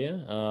good for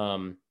you.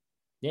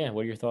 Yeah,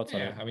 what are your thoughts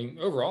on it? I mean,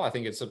 overall, I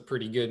think it's a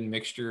pretty good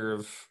mixture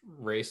of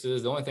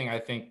races. The only thing I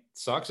think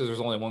sucks is there's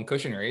only one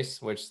cushion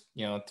race, which,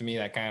 to me,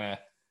 that kind of,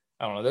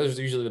 I don't know, those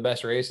are usually the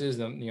best races,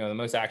 the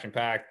most action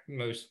packed,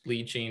 most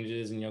lead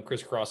changes, and,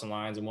 crisscrossing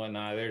lines and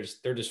whatnot.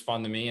 They're just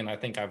fun to me. And I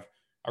think I've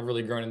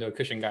really grown into a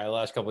cushion guy the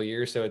last couple of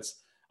years. So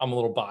I'm a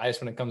little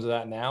biased when it comes to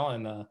that now.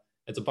 And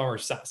it's a bummer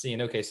seeing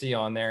OKC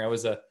on there.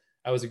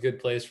 That was a good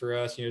place for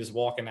us, just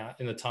walking out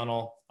in the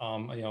tunnel,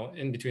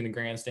 in between the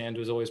grandstands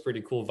was always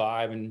pretty cool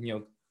vibe. And,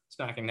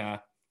 smacking,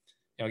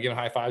 giving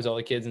high fives to all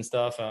the kids and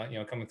stuff,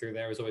 coming through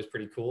there was always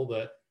pretty cool.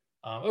 But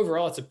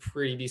overall, it's a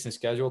pretty decent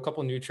schedule. A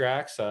couple new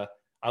tracks.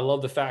 I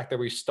love the fact that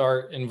we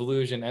start in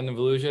Volusia and end in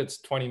Volusia. It's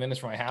 20 minutes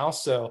from my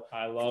house. So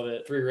I love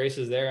it. 3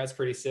 races there. That's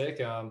pretty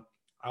sick.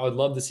 I would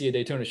love to see a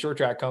Daytona short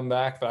track come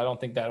back, but I don't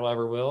think that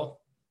ever will.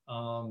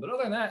 But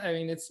other than that, I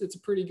mean, it's a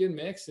pretty good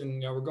mix,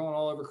 and we're going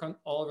all over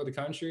the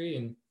country,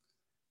 and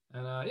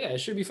yeah, it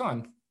should be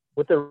fun.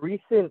 With the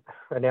recent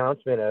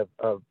announcement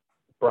of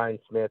Brian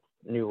Smith's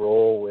new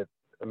role with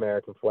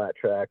American Flat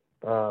Track,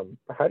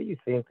 how do you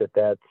think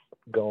that's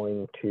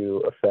going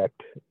to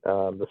affect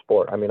the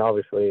sport? I mean,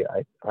 obviously,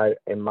 I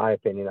in my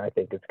opinion, I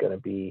think it's going to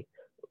be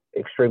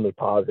extremely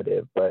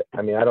positive. But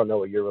I mean, I don't know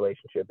what your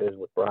relationship is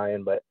with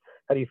Brian, but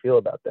how do you feel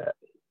about that?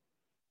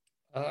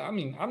 I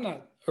mean, I'm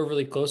not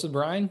overly close with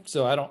Brian,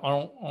 so I don't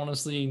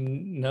honestly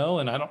know,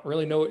 and I don't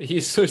really know what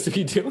he's supposed to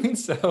be doing,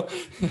 so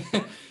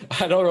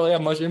I don't really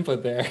have much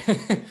input there.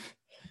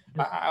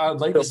 I'd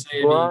like to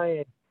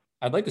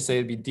say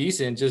it'd be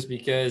decent, just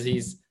because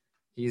he's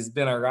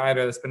been a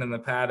rider that's been in the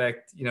paddock,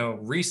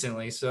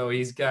 recently, so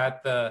he's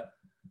got the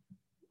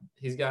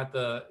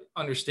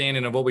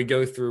understanding of what we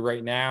go through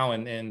right now,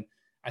 and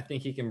I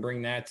think he can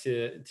bring that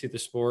to the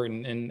sport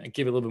and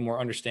give it a little bit more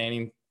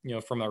understanding,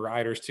 from the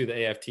riders to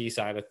the AFT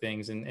side of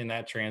things, and in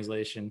that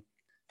translation.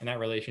 in that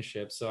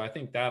relationship. So I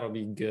think that'll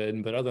be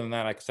good. But other than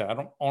that, like I said, I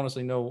don't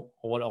honestly know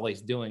what all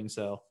he's doing.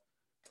 So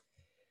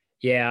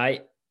Yeah,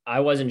 I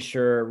wasn't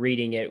sure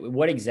reading it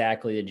what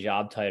exactly the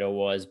job title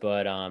was,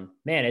 but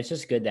man, it's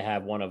just good to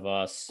have one of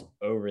us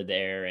over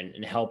there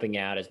and helping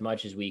out as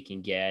much as we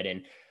can get.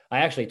 And I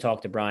actually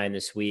talked to Brian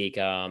this week,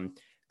 going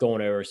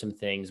over some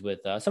things with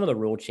some of the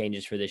rule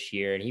changes for this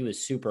year, and he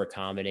was super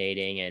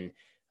accommodating and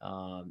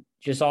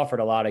just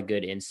offered a lot of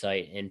good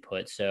insight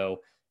input.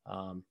 So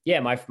yeah,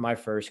 my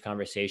first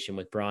conversation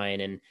with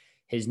Brian and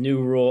his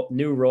new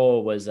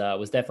role was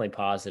definitely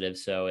positive.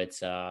 So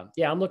it's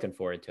yeah, I'm looking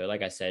forward to it.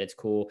 Like I said, it's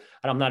cool.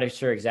 And I'm not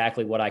sure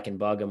exactly what I can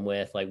bug him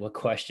with, like what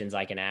questions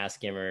I can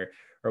ask him or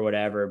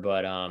whatever.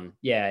 But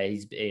yeah,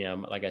 he's,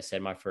 like I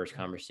said, my first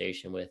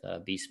conversation with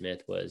B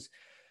Smith was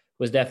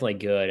definitely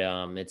good.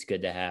 It's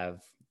good to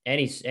have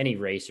any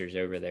racers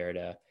over there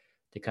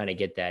to kind of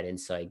get that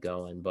insight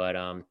going. But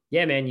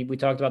yeah, man, we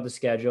talked about the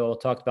schedule,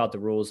 talked about the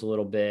rules a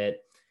little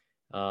bit.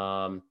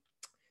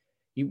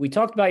 We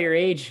talked about your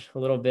age a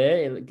little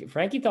bit.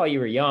 Frankie thought you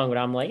were young, but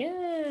I'm like,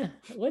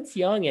 what's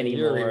young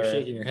anymore? you're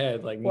shaking your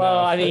head like,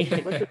 well, no. I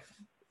mean,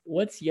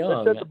 what's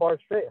young? Let's set the bar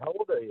straight. How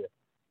old are you?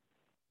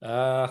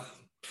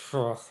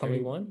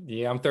 31?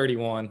 Yeah, I'm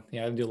 31.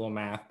 Yeah, I do a little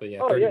math, but yeah,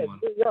 Oh 31. yeah,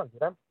 you're young.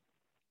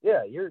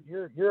 Yeah,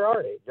 you're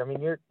our age. I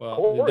mean, you're.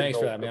 Well, thanks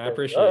for that, man. I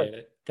appreciate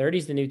it.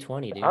 30's the new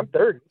 20, dude. I'm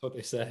 30. That's what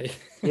they say.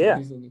 Yeah,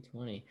 30's the new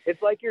 20.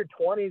 it's like your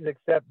 20s,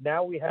 except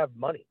now we have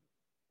money.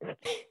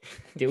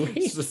 Do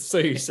we? So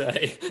you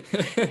say.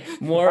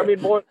 more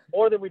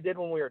than we did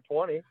when we were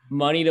 20.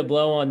 Money to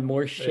blow on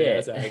more shit. Yeah,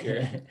 that's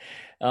accurate.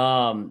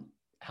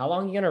 How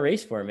long are you gonna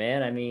race for,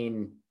 man? I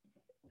mean,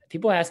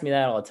 people ask me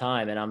that all the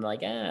time, and I'm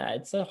like,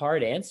 it's a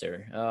hard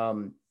answer.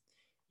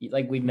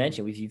 Like we've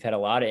mentioned, you've had a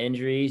lot of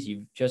injuries.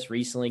 You've just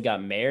recently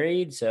got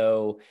married,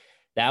 so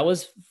that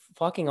was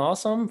fucking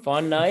awesome,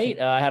 fun night.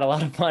 I had a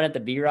lot of fun at the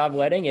BRob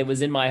wedding. It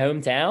was in my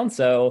hometown,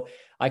 so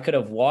I could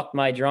have walked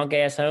my drunk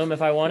ass home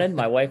if I wanted.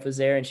 My wife was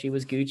there and she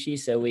was Gucci,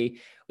 so we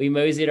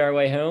moseyed our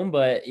way home.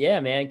 But yeah,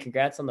 man,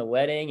 congrats on the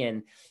wedding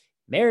and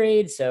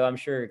married. So I'm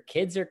sure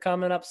kids are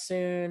coming up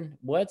soon.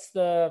 What's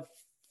the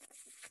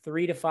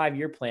 3 to 5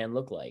 year plan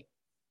look like?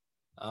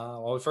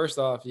 Well, first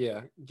off,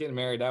 yeah, getting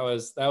married, that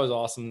was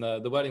awesome.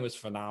 The wedding was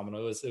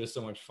phenomenal. It was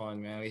so much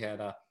fun, man. We had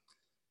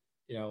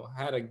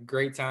had a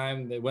great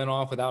time. They went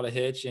off without a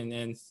hitch,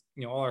 and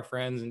all our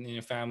friends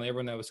and family,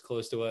 everyone that was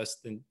close to us,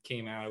 then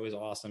came out. It was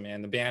awesome,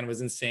 man. The band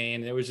was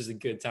insane. It was just a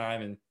good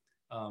time,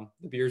 and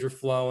the beers were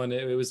flowing.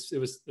 It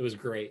was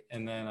great.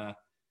 And then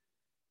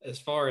as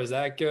far as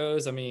that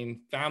goes, I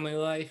mean, family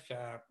life,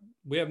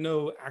 we have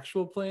no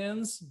actual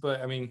plans,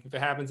 but I mean, if it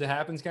happens, it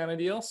happens kind of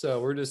deal.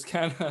 So we're just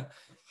kind of,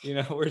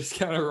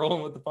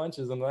 rolling with the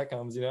punches when that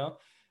comes,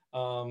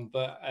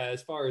 But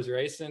as far as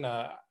racing,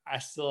 I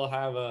still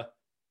have a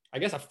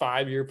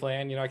 5-year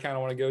plan. I kind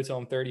of want to go till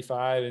I'm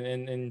 35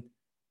 and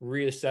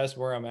reassess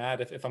where I'm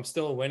at. If I'm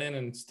still winning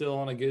and still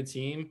on a good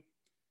team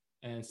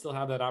and still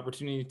have that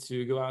opportunity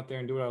to go out there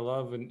and do what I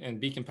love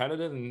and be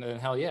competitive, and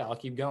hell yeah, I'll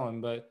keep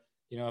going. But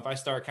if I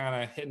start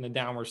kind of hitting the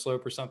downward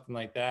slope or something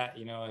like that,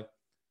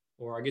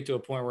 or I get to a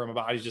point where my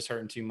body's just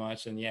hurting too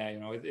much, and yeah,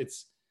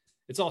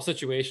 it's all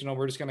situational.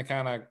 We're just going to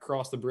kind of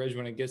cross the bridge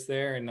when it gets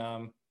there. And,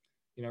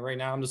 right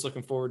now I'm just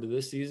looking forward to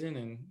this season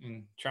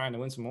and trying to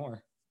win some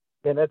more.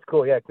 Yeah, that's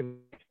cool. Yeah,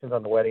 congratulations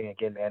on the wedding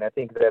again, man. I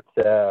think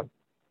that's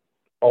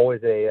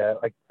always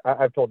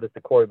I've told this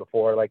to Corey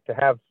before, like to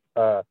have,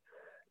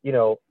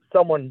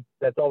 someone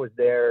that's always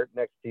there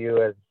next to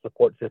you as a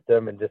support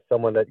system and just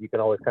someone that you can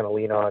always kind of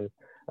lean on,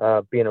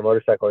 being a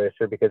motorcycle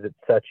racer, because it's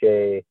such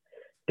a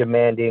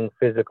demanding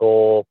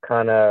physical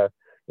kind of,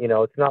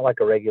 it's not like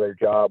a regular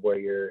job where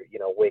you're,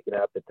 waking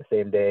up at the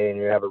same day and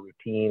you have a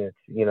routine. It's,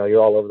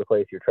 you're all over the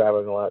place. You're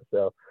traveling a lot.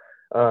 So,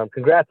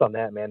 congrats on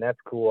that, man. That's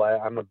cool.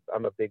 I'm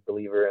a big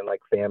believer in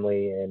like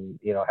family and,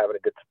 having a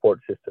good support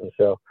system.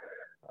 So,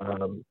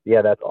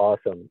 yeah, that's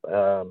awesome.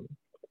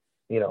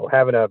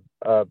 Having a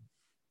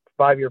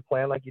 5-year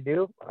plan like you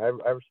do, I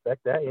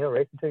respect that.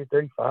 Race until you're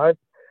 35.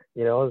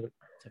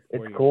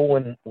 It's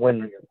cool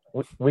when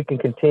we can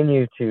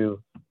continue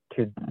to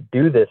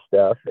do this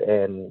stuff,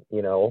 and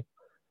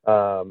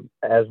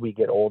as we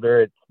get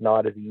older, it's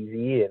not as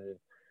easy, and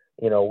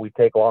we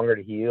take longer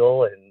to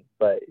heal,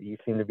 but you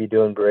seem to be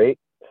doing great,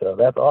 so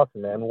that's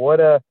awesome, man.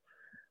 What are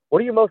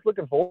you most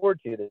looking forward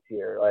to this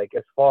year? Like,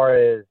 as far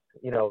as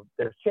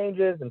there's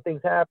changes and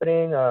things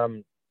happening,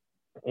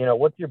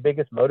 what's your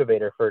biggest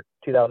motivator for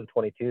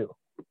 2022?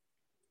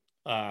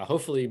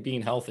 Hopefully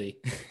being healthy.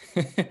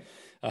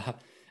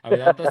 I mean,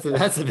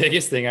 that's the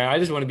biggest thing. I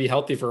just want to be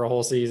healthy for a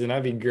whole season.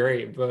 That'd be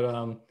great. But I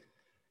don't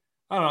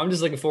know. I'm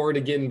just looking forward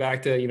to getting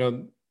back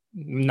to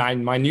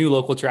my new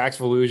local tracks,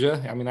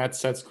 Volusia. I mean,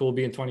 that's cool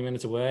being 20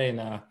 minutes away, and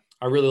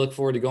I really look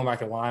forward to going back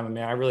to Lima.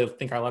 Man, I really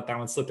think I let that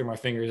one slip through my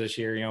fingers this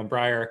year.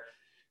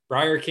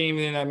 Breyer came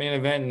in that main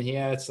event, and he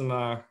had some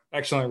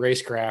excellent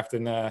racecraft,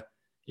 and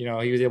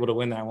he was able to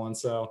win that one.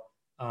 So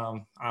I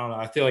don't know.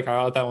 I feel like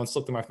I let that one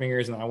slip through my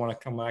fingers, and I want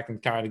to come back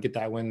and kind of get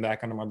that win back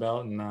under my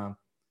belt and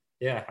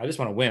Yeah, I just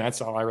want to win. That's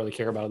all I really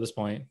care about at this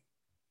point.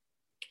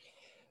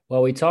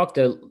 Well, we talked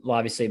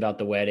obviously about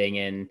the wedding,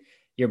 and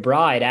your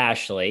bride,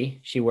 Ashley,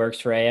 she works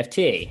for AFT.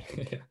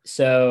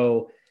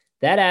 So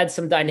that adds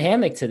some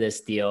dynamic to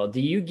this deal.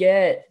 Do you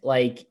get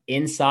like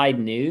inside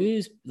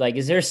news? Like,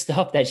 is there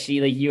stuff that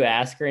she, like, you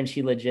ask her and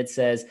she legit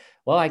says,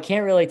 well, I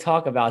can't really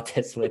talk about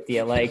this with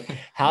you. Like,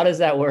 how does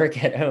that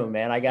work at home,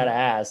 man? I got to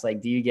ask,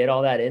 like, do you get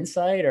all that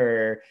insight,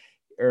 or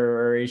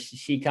is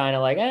she kind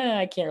of like,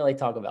 I can't really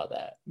talk about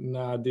that?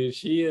 Nah, dude,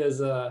 she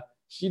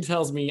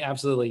tells me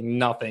absolutely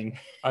nothing.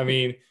 I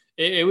mean,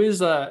 it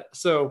was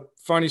so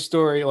funny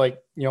story.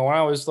 Like, you know, when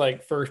I was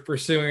like first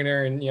pursuing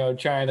her and, you know,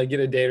 trying to get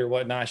a date or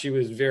whatnot, she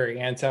was very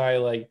anti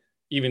like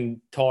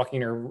even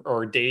talking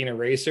or dating a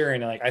racer.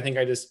 And like, I think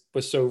I just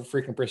was so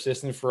freaking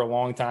persistent for a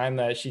long time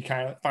that she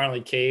kind of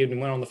finally caved and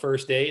went on the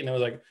first date. And I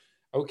was like,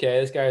 okay,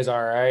 this guy's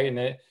all right. And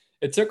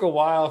it took a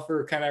while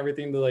for kind of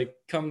everything to like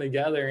come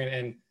together,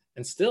 and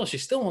still, she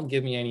still won't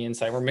give me any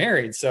insight. We're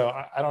married, so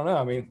I don't know.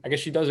 I mean, I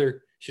guess she does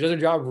her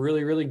job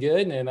really, really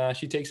good, and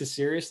she takes it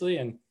seriously.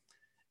 And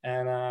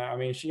I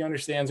mean, she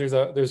understands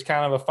there's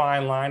kind of a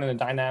fine line and a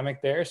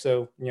dynamic there.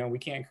 So, you know, we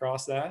can't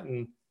cross that.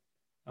 And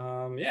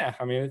yeah,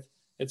 I mean,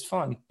 it's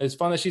fun. It's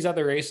fun that she's at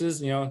the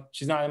races. You know,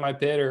 she's not in my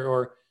pit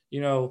or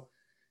you know,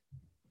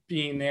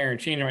 being there and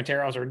changing my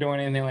tails or doing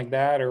anything like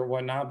that or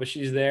whatnot. But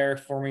she's there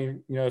for me.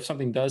 You know, if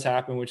something does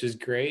happen, which is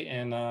great.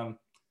 And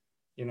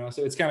you know,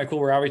 so it's kind of cool.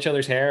 We're out of each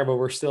other's hair, but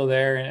we're still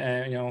there.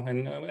 And you know,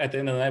 and at the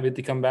end of the night, we have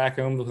to come back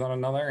home with one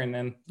another, and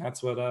then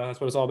that's what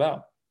it's all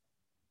about.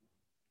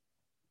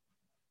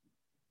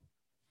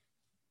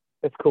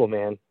 That's cool,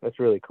 man. That's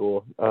really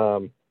cool.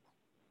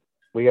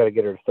 We got to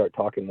get her to start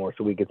talking more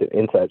so we get the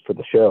insights for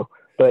the show.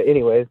 But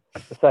anyways,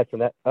 aside from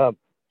that,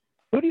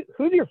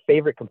 who's your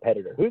favorite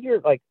competitor? Who's your,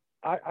 like,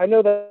 I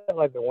know that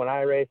like when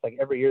I race, like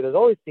every year, there's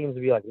always seems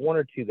to be like one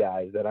or two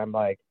guys that I'm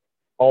like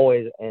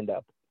always end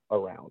up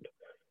around.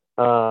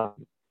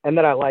 And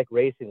that I like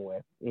racing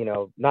with, you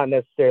know, not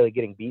necessarily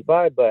getting beat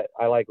by, but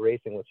I like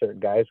racing with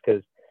certain guys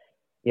because,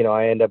 you know,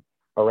 I end up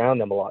around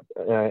them a lot.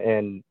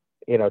 And,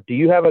 you know, do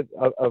you have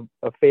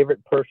a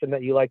favorite person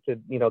that you like to,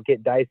 you know,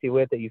 get dicey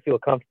with, that you feel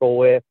comfortable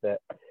with, that,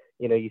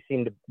 you know, you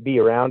seem to be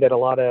around at a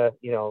lot of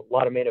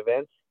main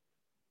events?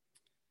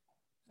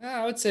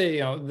 I would say,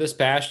 you know, this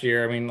past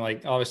year, I mean,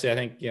 like, obviously, I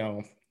think, you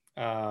know,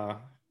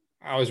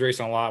 I was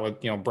racing a lot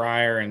with, you know,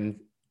 Breyer and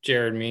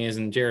Jared Mees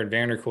and Jared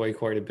Vanderkoy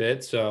quite a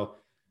bit. So,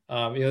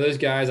 you know, those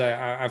guys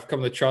I've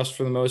come to trust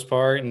for the most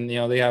part. And, you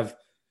know, they have,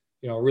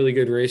 you know, really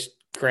good race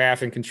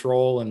craft and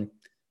control. And,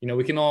 you know,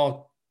 we can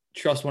all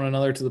trust one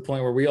another to the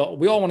point where we all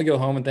want to go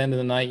home at the end of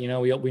the night. You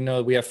know, we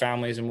know we have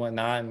families and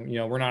whatnot. And, you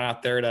know, we're not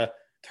out there to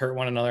hurt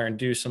one another and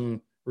do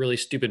some really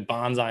stupid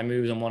bonsai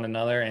moves on one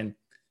another.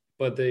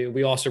 But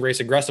we also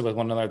race aggressive with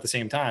one another at the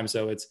same time.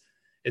 So it's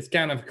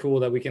kind of cool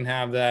that we can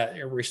have that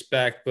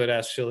respect, but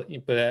at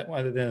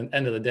the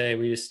end of the day,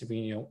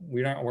 you know,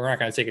 we're not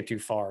going to take it too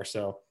far.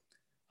 So,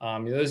 you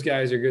know, those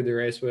guys are good to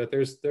race with.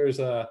 There's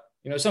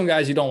you know, some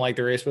guys you don't like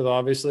to race with,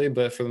 obviously,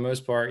 but for the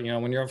most part, you know,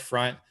 when you're up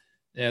front,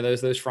 you know,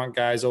 those front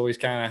guys always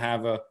kind of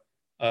have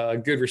a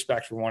good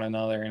respect for one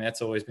another. And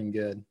that's always been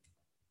good.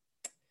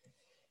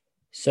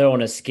 So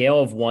on a scale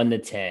of 1 to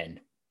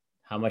 10,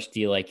 how much do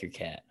you like your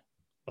cat?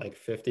 Like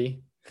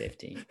 50.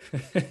 50.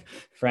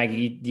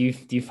 Frank, do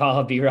you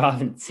follow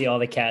BRob and see all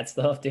the cat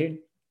stuff, dude?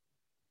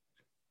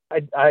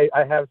 I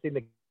have seen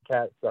the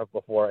cat stuff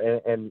before,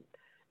 and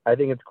I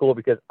think it's cool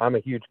because I'm a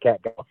huge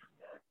cat guy,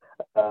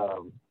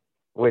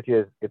 which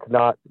is, it's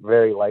not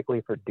very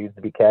likely for dudes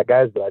to be cat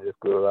guys, but I just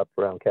grew up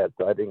around cats,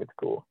 so I think it's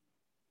cool.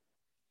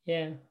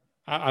 Yeah.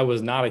 I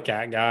was not a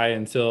cat guy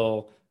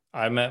until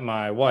I met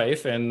my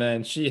wife, and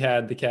then she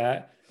had the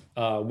cat.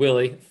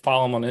 Willie,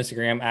 follow him on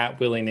Instagram at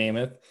Willie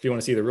Namath if you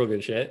want to see the real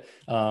good shit.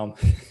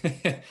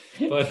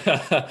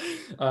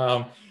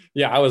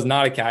 Yeah, I was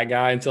not a cat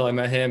guy until I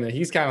met him, and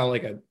he's kind of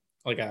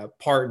like a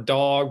part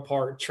dog,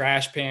 part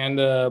trash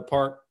panda,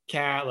 part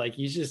cat. Like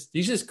he's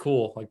just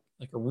cool, like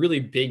a really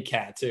big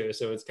cat too.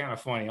 So it's kind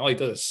of funny. All he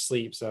does is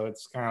sleep, so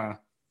it's kind of,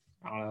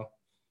 I don't know.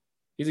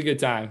 He's a good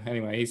time.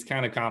 Anyway, he's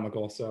kind of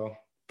comical. So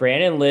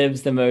Brandon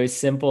lives the most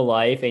simple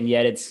life, and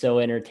yet it's so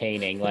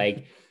entertaining.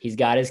 Like, he's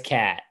got his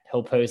cat.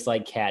 He'll post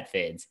like cat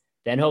vids.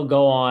 Then he'll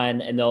go on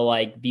and they'll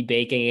like be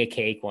baking a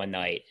cake one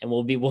night, and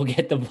we'll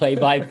get the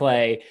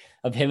play-by-play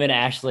of him and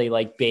Ashley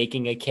like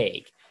baking a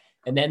cake.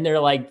 And then they're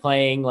like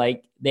playing,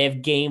 like they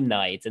have game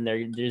nights, and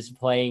they're just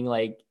playing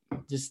like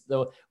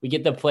we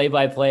get the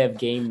play-by-play of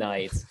game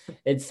nights.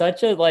 It's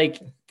such a,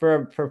 like, for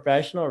a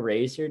professional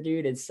racer,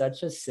 dude, it's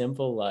such a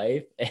simple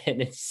life,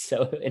 and it's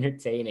so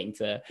entertaining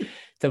to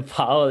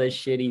follow the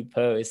shitty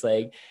posts.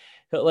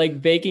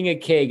 Like baking a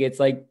cake, it's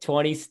like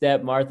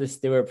 20-step Martha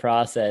Stewart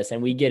process,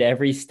 and we get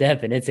every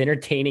step, and it's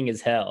entertaining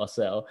as hell.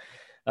 So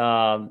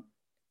I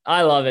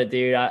love it,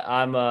 dude.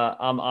 I'm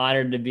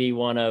honored to be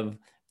one of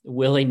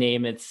Willie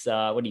Namath's,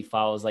 what he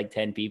follows, like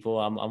 10 people.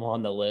 I'm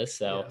on the list.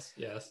 So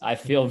yes. I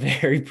feel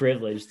very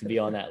privileged to be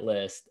on that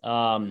list.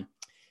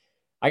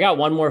 I got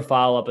one more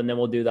follow-up and then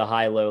we'll do the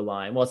high-low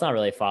line. Well, it's not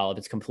really a follow-up.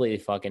 It's completely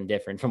fucking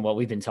different from what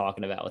we've been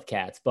talking about with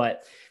cats.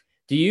 But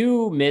do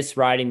you miss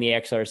riding the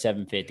XR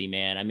 750,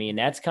 man? I mean,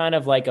 that's kind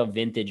of like a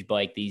vintage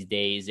bike these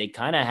days. It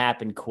kind of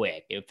happened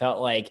quick. It felt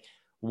like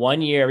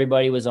one year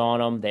everybody was on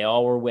them. They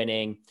all were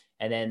winning.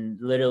 And then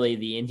literally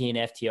the Indian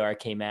FTR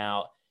came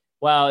out.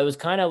 Well, it was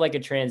kind of like a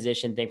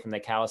transition thing from the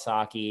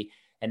Kawasaki.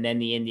 And then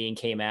the Indian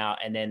came out.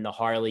 And then the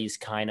Harleys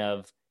kind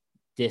of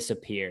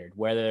disappeared,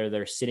 whether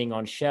they're sitting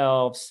on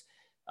shelves.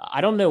 I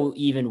don't know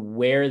even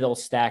where they'll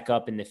stack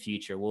up in the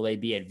future. Will they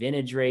be at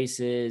vintage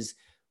races?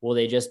 Will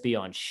they just be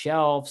on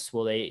shelves?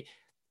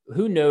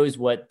 Who knows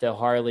what the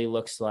Harley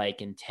looks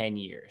like in 10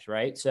 years,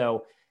 right?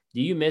 So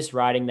do you miss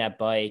riding that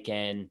bike?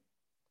 And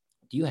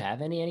do you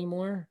have any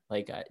anymore?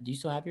 Like, do you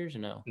still have yours or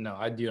no? No,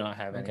 I do not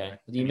have any. Okay.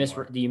 Do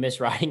you miss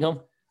riding them?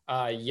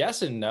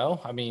 Yes and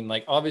no. I mean,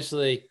 like,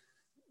 obviously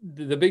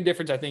the big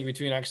difference I think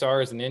between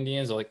XRs and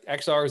Indians, like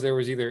XRs, there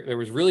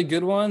was really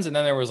good ones and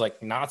then there was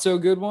like not so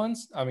good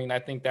ones. I mean, I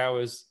think that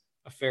was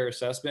a fair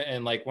assessment.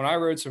 And like when I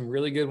rode some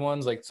really good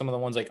ones, like some of the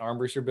ones like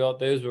Armbruster built,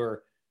 those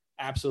were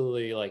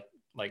absolutely like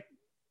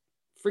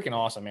freaking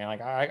awesome, man.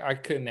 Like I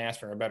couldn't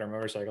ask for a better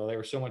motorcycle. They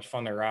were so much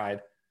fun to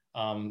ride.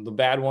 The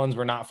bad ones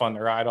were not fun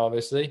to ride,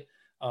 obviously.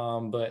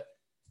 But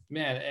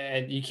man,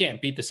 and you can't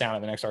beat the sound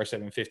of an XR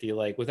 750.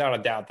 Like without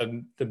a doubt,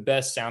 the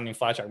best sounding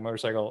flat track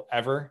motorcycle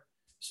ever.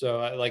 So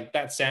like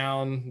that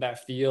sound,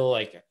 that feel,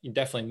 like you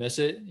definitely miss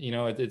it. You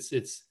know,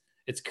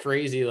 it's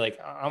crazy. Like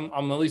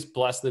I'm at least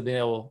blessed to be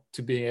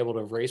able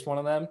to race one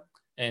of them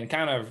and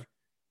kind of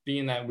be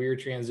in that weird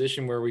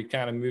transition where we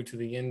kind of moved to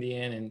the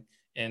Indian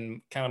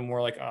and kind of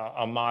more like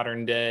a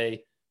modern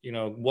day, you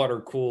know, water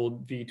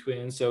cooled V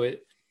twin. So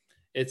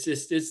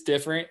it's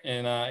different.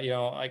 And, you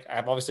know, like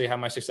I've obviously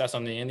had my success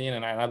on the Indian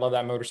and I love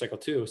that motorcycle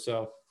too.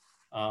 So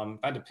if I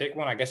had to pick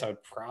one, I guess I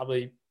would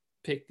probably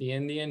pick the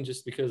Indian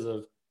just because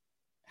of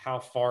how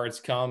far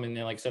it's come. And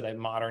then, like I said,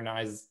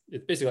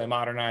 it's basically a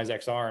modernized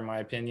XR in my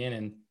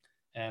opinion.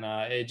 And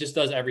it just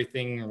does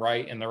everything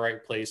right in the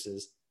right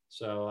places.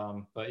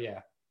 So, but yeah.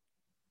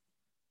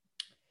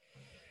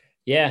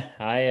 Yeah,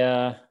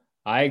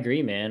 I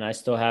agree, man. I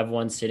still have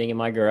one sitting in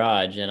my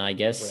garage, and I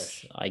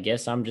guess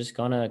I'm just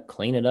gonna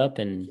clean it up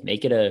and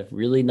make it a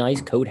really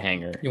nice coat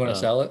hanger. You want to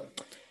sell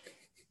it?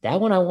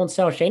 That one I won't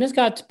sell. Shayna's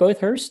got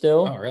both hers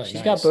still. Oh, really? She's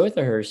Nice. got both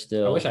of hers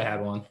still. I wish I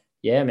had one.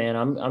 Yeah, man.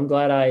 I'm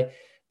glad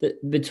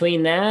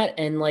between that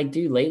and like,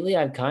 dude, lately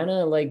I've kind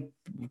of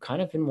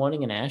been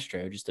wanting an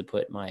Astro just to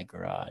put in my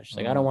garage.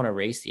 Like, I don't want to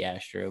race the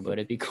Astro, but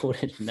it'd be cool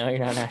to know you're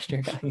not an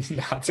Astro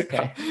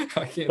guy.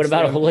 Okay. What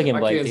about a hooligan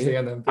bike, dude?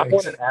 I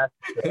want an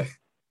Astro.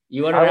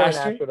 You want an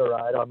Astro? To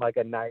ride on like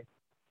a nice,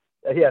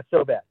 yeah,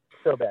 so bad.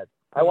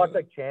 I watched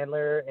like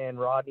Chandler and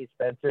Rodney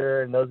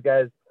Spencer and those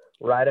guys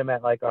ride them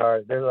at like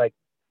they're like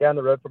down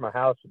the road from our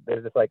house.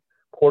 There's this like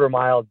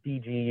quarter-mile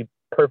DG,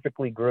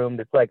 perfectly groomed.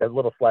 It's like a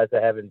little slice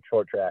of heaven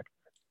short track.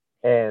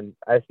 And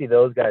I see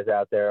those guys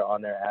out there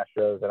on their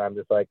Astros, and I'm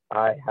just like,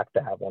 I have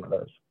to have one of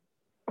those.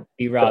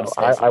 BRob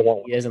says I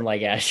won't. He doesn't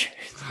like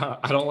Astros.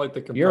 I don't like the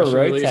compression. You're a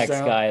release Rotax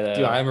sound. guy, though.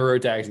 Dude, I'm a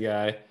Rotax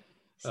guy.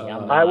 See,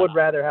 I would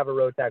rather have a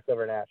Rotax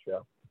over an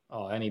Astro.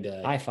 Oh, any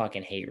day. I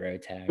fucking hate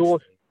Rotax. Dual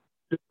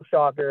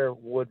shocker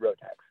wood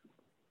Rotax.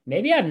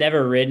 Maybe I've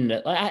never ridden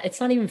it. It's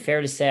not even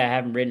fair to say I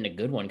haven't ridden a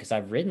good one because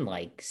I've ridden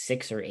like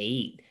 6 or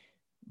 8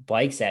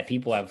 bikes that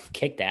people have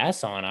kicked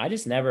ass on. I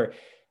just never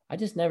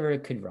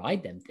could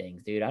ride them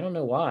things, dude. I don't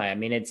know why. I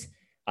mean,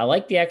 I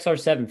like the XR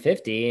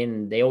 750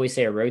 and they always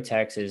say a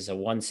Rotax is a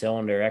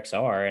 1-cylinder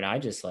XR. And I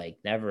just like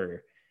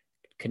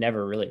could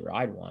never really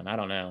ride one. I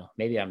don't know.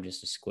 Maybe I'm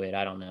just a squid.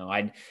 I don't know.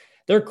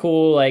 They're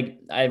cool. Like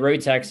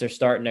Rotax, they're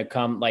starting to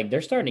come, like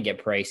they're starting to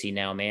get pricey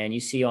now, man. You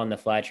see on the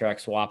flat track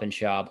swap and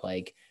shop,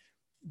 like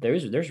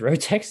there's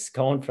Rotax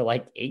going for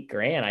like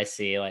 $8,000. I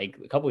see like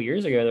a couple of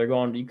years ago,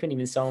 you couldn't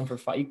even sell them for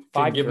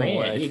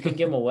 $5,000. You could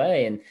give them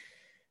away. And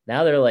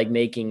now they're like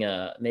making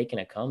a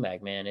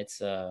comeback, man.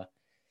 It's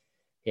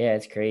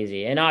it's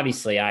crazy. And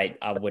obviously I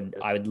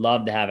would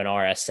love to have an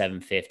RS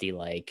 750,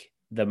 like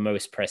the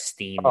most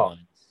pristine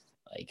ones.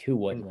 Like who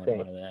wouldn't want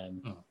one of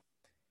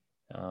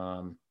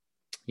them?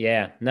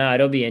 Yeah, no,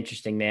 it'll be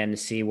interesting, man, to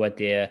see what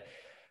the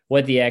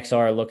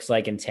XR looks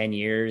like in 10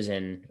 years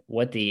and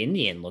what the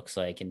Indian looks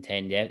like the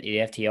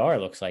FTR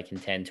looks like in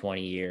 10,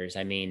 20 years.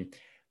 I mean,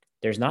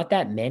 there's not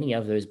that many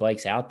of those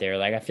bikes out there.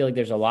 Like I feel like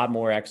there's a lot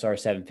more XR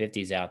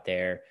 750s out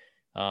there.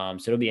 So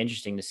it'll be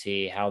interesting to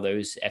see how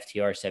those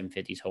FTR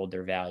 750s hold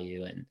their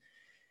value. And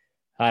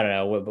I don't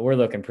know, but we're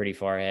looking pretty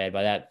far ahead.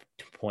 By that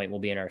point, we'll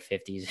be in our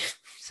 50s.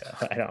 So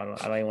I don't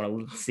even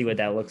want to see what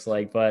that looks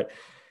like. But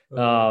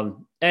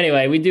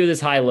anyway, we do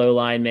this high-low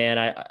line,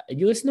 man.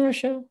 You listen to our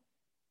show?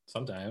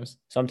 Sometimes.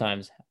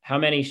 How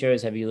many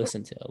shows have you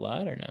listened to? A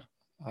lot or no?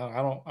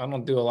 I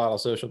don't do a lot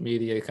of social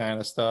media kind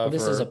of stuff. Well,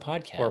 this is a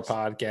podcast. Or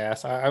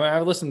podcast. I mean,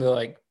 I've listened to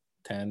like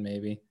 10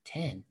 maybe.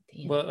 10?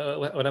 Damn.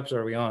 What episode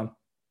are we on?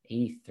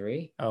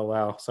 83. Oh,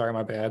 wow. Sorry,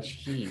 my bad.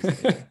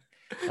 Jeez.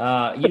 You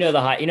know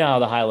how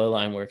the high low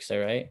line works,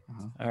 though, right?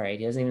 Uh-huh. All right,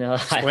 he doesn't even know the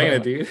high Explain low it,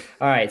 line. dude.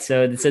 All right,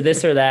 so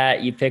this or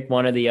that, you pick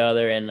one or the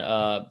other, and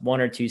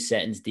one or two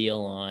sentence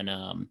deal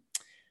on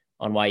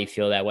why you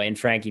feel that way. And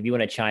Frankie, if you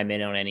want to chime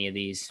in on any of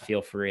these,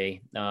 feel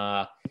free.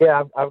 Yeah,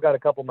 I've got a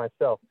couple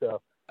myself.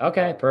 So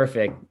Okay,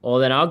 perfect. Well,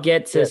 then I'll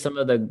get to yeah. some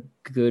of the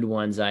good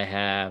ones I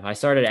have. I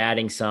started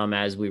adding some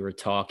as we were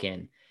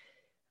talking.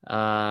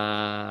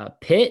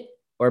 Pit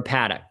or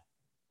paddock?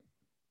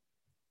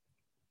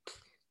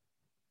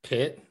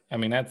 Pitt. I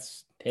mean,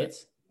 that's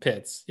Pits.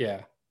 Pitts.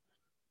 Yeah.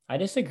 I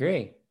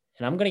disagree,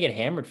 and I'm gonna get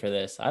hammered for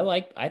this.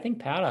 I think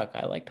paddock.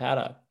 I like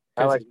paddock.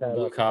 I Pitts like is that.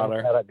 blue I'm a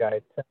collar. paddock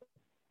guy.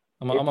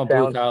 I'm a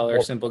blue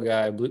collar, simple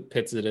guy. Blue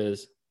Pitts it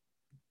is.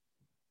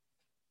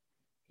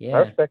 Yeah, I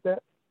respect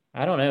that.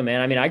 I don't know,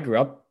 man. I mean, I grew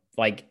up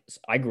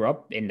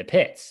in the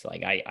pits.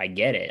 Like I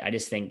get it. I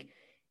just think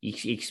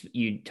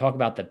you talk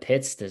about the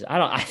pits.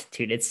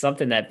 Dude, it's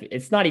something that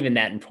it's not even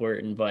that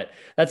important, but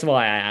that's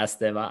why I asked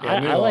them. Move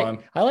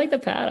on. I like the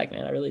paddock,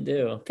 man. I really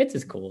do. Pits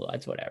is cool.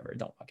 That's whatever. It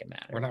don't fucking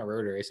matter. We're not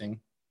road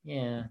racing.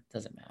 Yeah,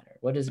 doesn't matter.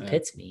 What does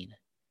pits mean?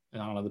 I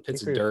don't know. The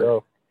Pitts Speak is for dirt.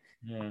 yourself.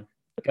 Yeah.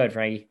 Go ahead,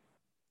 Frankie.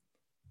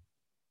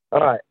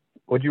 All right.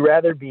 Would you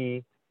rather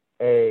be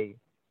a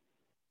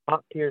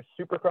top tier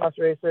supercross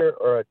racer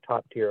or a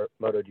top tier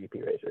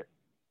MotoGP racer?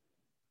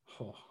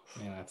 Oh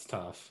man, that's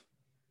tough.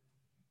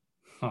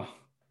 Huh.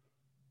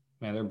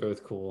 Man, they're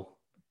both cool.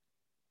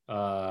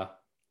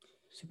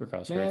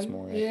 Supercross hurts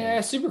more. Yeah,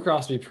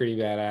 Supercross would be pretty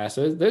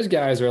badass. Those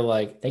guys are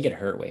like they get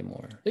hurt way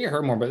more. They get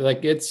hurt more, but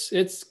like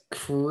it's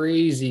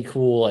crazy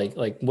cool.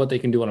 Like what they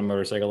can do on a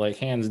motorcycle. Like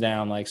hands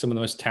down, like some of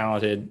the most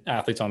talented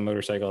athletes on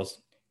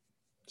motorcycles.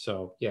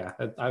 So yeah,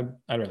 I'd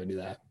rather do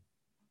that.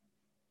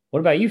 What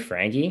about you,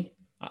 Frankie?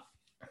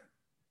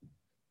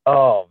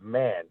 Oh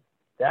man,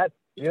 that's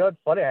it's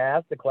funny. I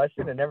asked the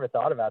question and never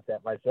thought about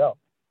that myself.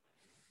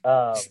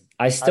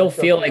 I still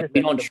feel like we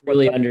don't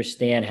truly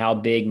understand how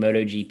big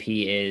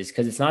MotoGP is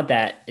because it's not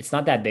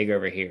that big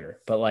over here.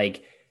 But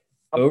like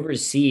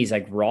overseas,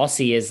 like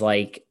Rossi is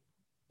like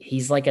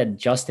he's like a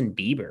Justin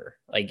Bieber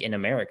like in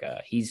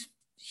America. He's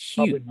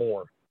huge. Probably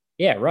more.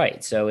 Yeah,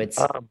 right. So it's.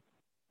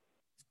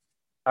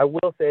 I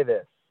will say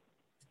this.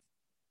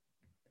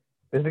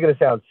 This is going to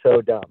sound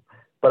so dumb,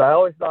 but I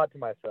always thought to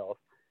myself,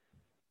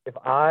 if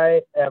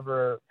I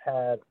ever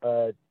had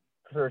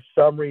for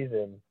some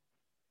reason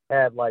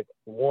had like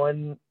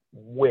one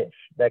wish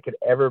that could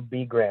ever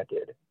be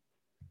granted,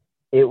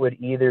 it would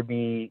either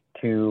be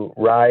to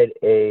ride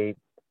a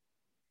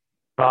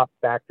top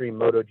factory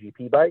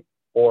MotoGP bike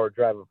or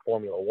drive a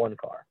Formula One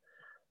car.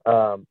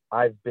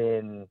 I've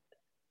been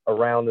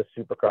around the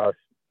Supercross,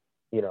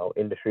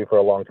 industry for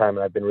a long time,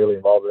 and I've been really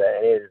involved with that,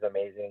 and it is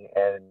amazing.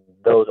 And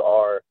those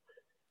are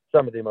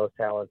some of the most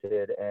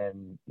talented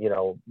and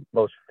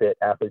most fit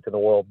athletes in the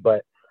world.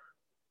 But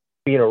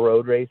being a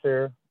road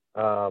racer,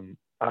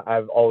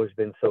 I've always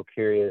been so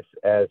curious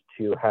as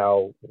to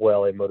how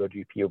well a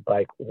MotoGP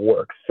bike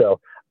works.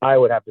 So I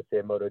would have to say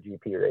a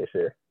MotoGP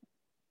racer.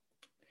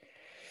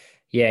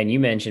 Yeah, and you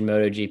mentioned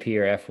MotoGP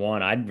or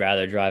F1. I'd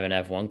rather drive an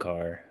F1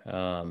 car.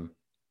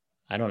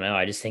 I don't know.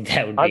 I just think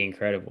that would be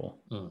incredible.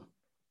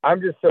 I'm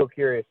just so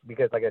curious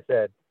because, like I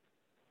said,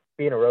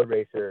 being a road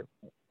racer,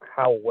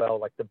 how well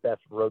like the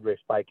best road race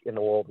bike in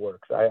the world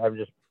works. I'm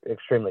just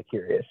extremely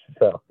curious.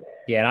 So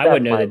yeah, and I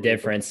wouldn't know the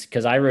difference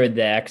because I rode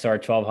the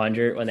XR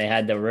 1200 when they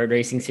had the road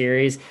racing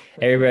series.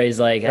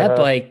 Everybody's like,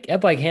 that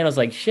bike handles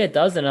like shit,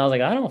 doesn't it? I was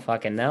like, I don't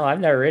fucking know.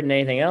 I've never ridden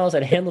anything else.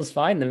 It handles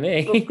fine to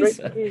me.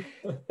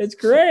 It's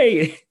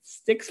great. It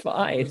sticks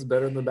fine. It's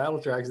better than the Battle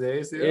Tracks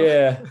days.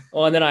 Yeah.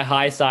 Well, and then I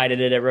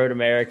high-sided it at Road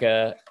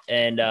America,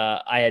 and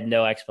I had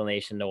no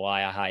explanation to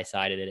why I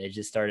high-sided it. It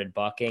just started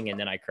bucking, and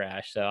then I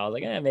crashed. So I was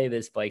like, maybe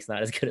this bike's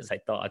not as good as I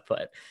thought.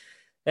 But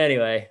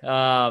anyway,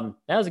 that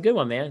was a good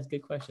one, man. It's a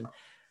good question.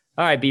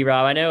 All right,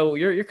 BRob, I know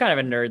you're kind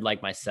of a nerd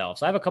like myself,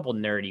 so I have a couple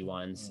nerdy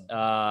ones.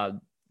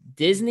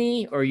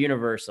 Disney or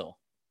Universal?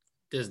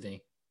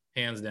 Disney,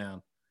 hands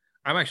down.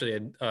 I'm actually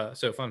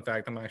so fun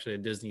fact, I'm actually a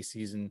Disney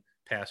season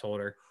pass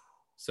holder.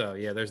 So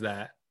yeah, there's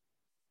that.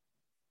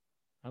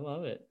 I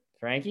love it.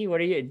 Frankie,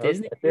 what are you?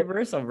 Disney or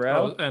Universal,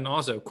 bro? Oh, and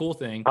also, cool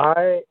thing.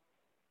 I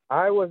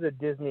was a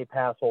Disney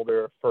pass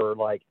holder for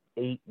like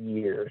 8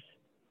 years.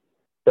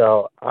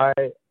 So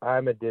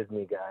I'm a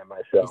Disney guy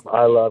myself.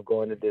 I love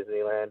going to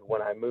Disneyland.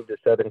 When I moved to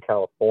Southern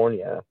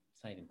California,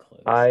 it's not even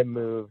close. I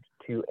moved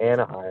to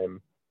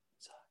Anaheim,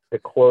 the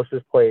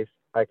closest place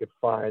I could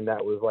find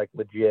that was like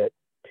legit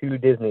to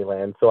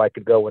Disneyland, so I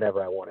could go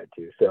whenever I wanted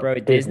to. So, bro,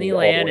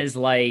 Disneyland is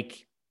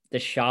like the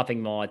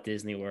shopping mall at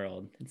Disney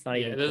World. It's not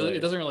even close. It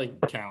doesn't really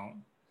count.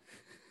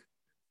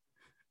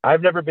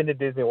 I've never been to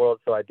Disney World,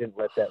 so I didn't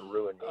let that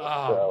ruin me.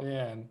 Oh,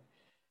 man.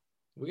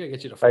 We got to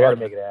get you to Florida. I got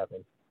to make it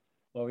happen.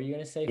 What were you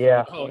going to say?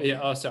 Yeah. Oh,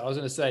 yeah. Oh, so I was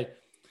going to say,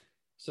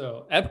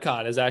 so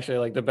Epcot is actually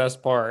like the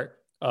best part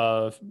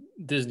of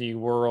Disney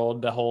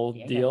World, the whole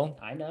deal.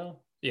 I know.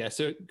 Yeah.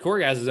 So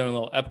Corey has his own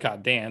little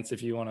Epcot dance.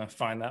 If you want to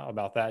find out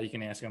about that, you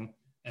can ask him.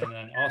 And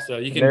then also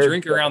you can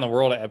drink around the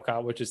world at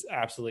Epcot, which is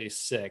absolutely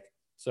sick.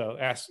 So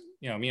ask,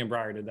 me and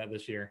Briar did that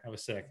this year. I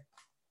was sick.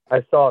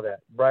 I saw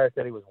that. Briar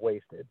said he was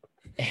wasted.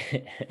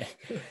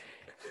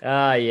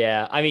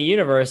 Yeah. I mean,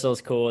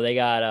 Universal's cool. They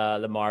got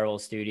the Marvel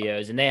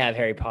Studios, and they have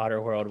Harry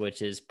Potter World,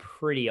 which is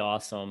pretty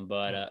awesome.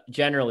 But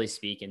generally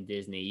speaking,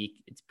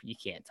 Disney, you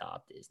can't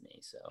top Disney.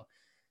 So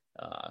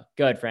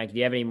go ahead, Frank. Do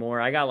you have any more?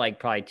 I got like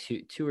probably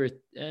two or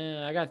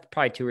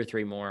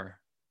three more.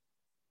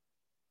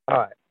 All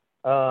right.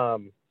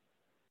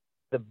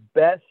 The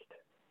best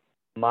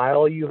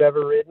mile you've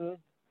ever ridden,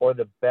 or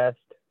the best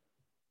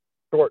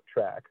short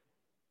track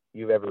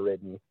you've ever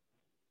ridden,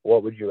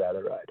 what would you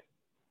rather ride?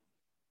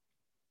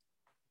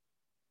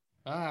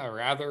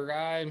 Rather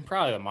ride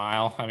probably the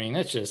mile. I mean,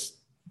 it's just,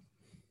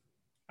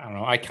 I don't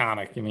know,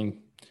 iconic. I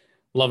mean,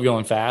 love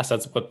going fast.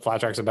 That's what flat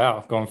track's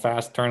about. Going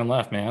fast, turning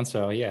left, man.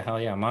 So yeah, hell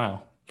yeah,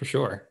 mile for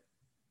sure.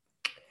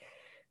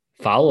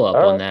 Follow up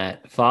on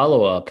that.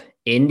 Follow up.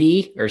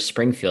 Indy or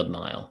Springfield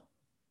mile?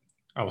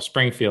 Oh,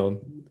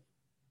 Springfield.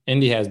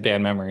 Indy has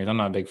bad memories. I'm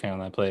not a big fan of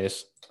that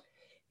place.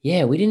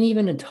 Yeah, we didn't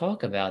even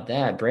talk about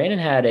that. Brandon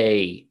had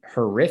a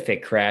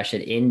horrific crash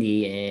at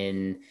Indy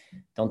in,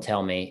 don't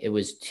tell me, it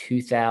was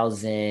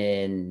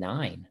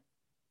 2009.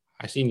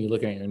 I seen you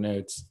looking at your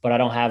notes. But I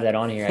don't have that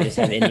on here. I just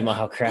have Indy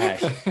mile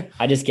crash.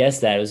 I just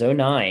guessed that. It was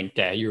 2009.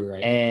 Yeah, you were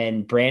right.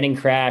 And Brandon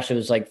crashed. It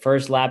was like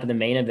first lap of the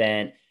main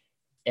event.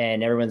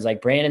 And everyone's like,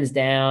 Brandon's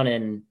down.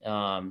 And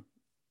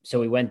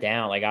so we went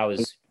down. Like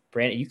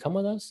Brandon, you come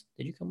with us?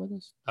 Did you come with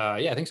us?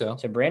 Yeah, I think so.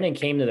 So Brandon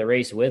came to the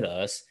race with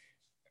us.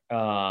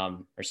 Or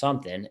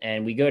something.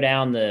 And we go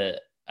down I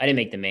didn't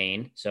make the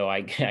main. So I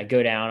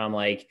go down, I'm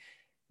like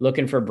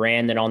looking for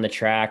Brandon on the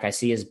track. I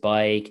see his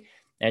bike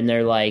and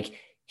they're like,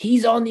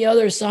 he's on the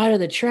other side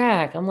of the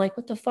track. I'm like,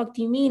 what the fuck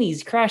do you mean?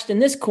 He's crashed in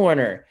this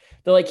corner.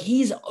 They're like,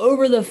 he's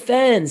over the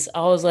fence.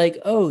 I was like,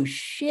 oh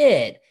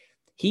shit.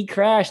 He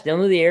crashed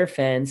under the air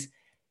fence.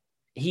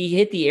 He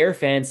hit the air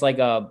fence like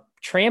a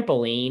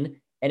trampoline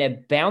and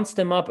it bounced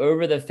him up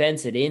over the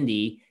fence at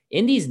Indy.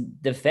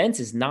 The fence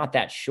is not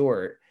that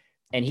short.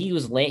 And he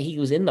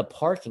was in the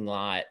parking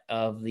lot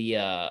of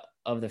the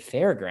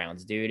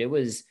fairgrounds, dude. It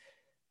was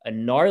a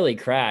gnarly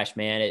crash,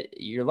 man.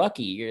 You're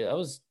lucky.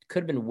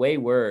 Could have been way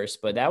worse,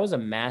 but that was a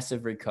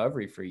massive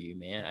recovery for you,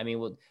 man. I mean,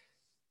 we'll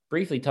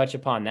briefly touch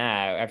upon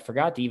that. I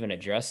forgot to even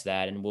address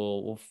that, and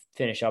we'll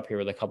finish up here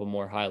with a couple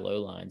more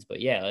high-low lines. But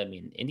yeah, I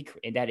mean,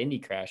 that Indy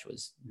crash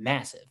was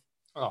massive.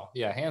 Oh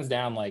yeah, hands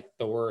down, like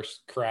the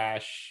worst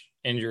crash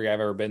injury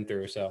I've ever been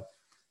through. So.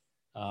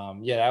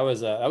 Yeah, that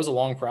was a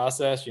long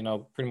process,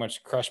 pretty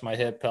much crushed my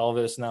hip,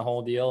 pelvis and that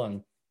whole deal.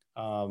 And,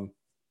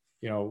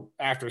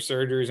 after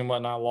surgeries and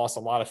whatnot, lost a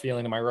lot of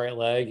feeling in my right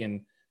leg.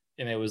 And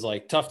it was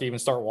like tough to even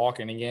start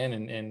walking again.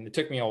 And it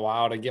took me a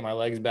while to get my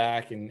legs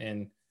back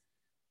and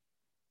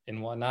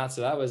whatnot.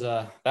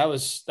 So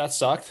that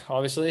sucked,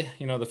 obviously,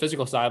 the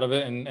physical side of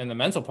it and the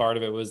mental part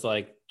of it was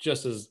like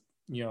just as,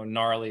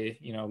 gnarly,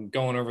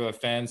 going over the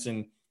fence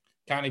and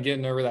kind of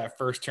getting over that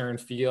first turn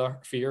fear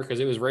because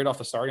it was right off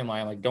the starting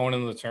line, like going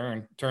into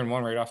the turn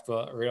one right off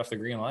the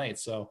green light.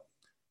 So,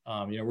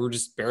 we're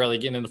just barely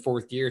getting into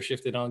fourth gear,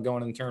 shifted on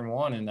going in turn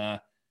one, and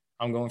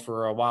I'm going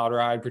for a wild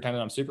ride, pretending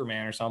I'm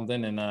Superman or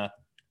something, and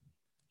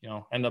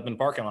end up in the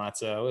parking lot.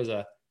 So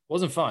it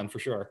wasn't fun for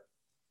sure.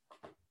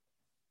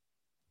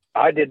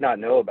 I did not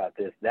know about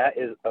this. That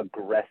is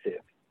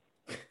aggressive.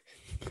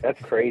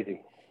 That's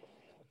crazy.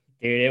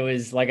 Dude, it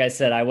was, like I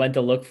said, I went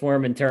to look for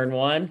him in turn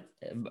one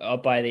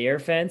up by the air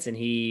fence, and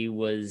he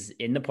was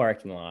in the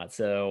parking lot.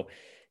 So,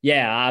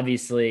 yeah,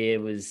 obviously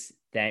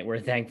we're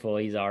thankful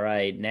he's all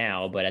right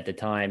now. But at the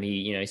time,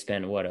 he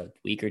spent, a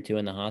week or two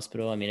in the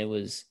hospital? I mean, it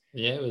was...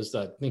 Yeah, it was,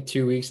 I think,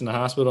 2 weeks in the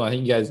hospital. I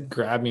think you guys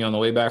grabbed me on the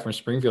way back from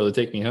Springfield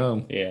to take me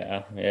home.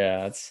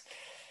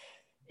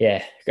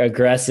 Yeah,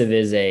 aggressive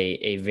is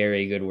a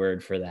very good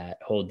word for that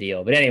whole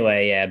deal. But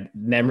anyway, yeah,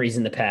 memories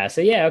in the past. So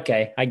yeah,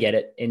 okay, I get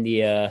it.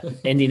 Indy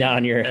not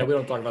on your. Yeah, we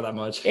don't talk about that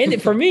much.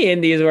 And for me,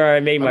 Indy is where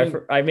I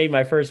made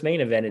my first main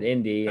event at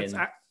Indy, and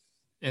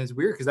it's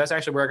weird because that's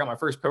actually where I got my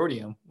first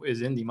podium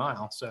is Indy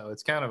mile. So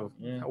it's kind of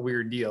a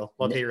weird deal,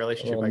 love-hate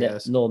relationship, I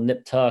guess. Little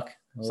nip tuck,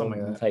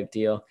 something like that type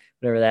deal,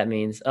 whatever that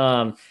means.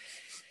 All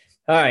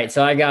right,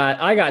 so I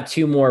got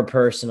two more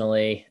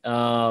personally.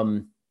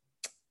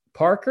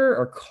 Parker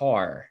or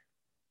Carr?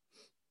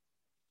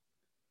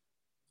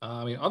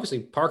 I mean, obviously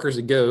Parker's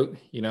a GOAT,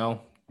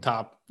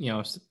 top,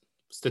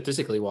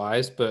 statistically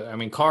wise, but I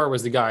mean, Carr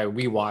was the guy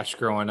we watched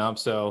growing up.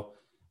 So,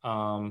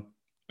 man,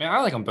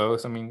 I like them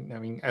both. I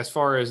mean, as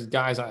far as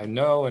guys I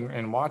know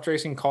and watch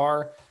racing,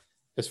 Carr,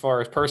 as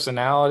far as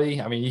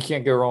personality, I mean, you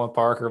can't go wrong with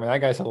Parker. I mean, that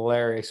guy's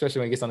hilarious, especially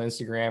when he gets on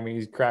Instagram and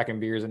he's cracking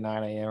beers at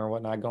 9 a.m. or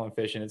whatnot, going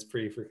fishing. It's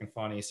pretty freaking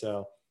funny.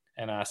 So,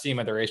 and see him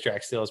at the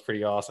racetrack still is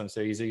pretty awesome.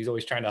 So he's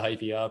always trying to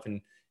hype you up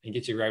and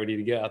get you ready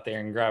to get out there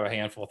and grab a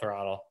handful of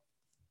throttle.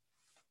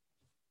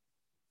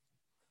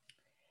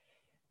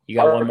 You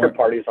got one more.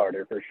 Party's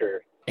harder for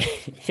sure.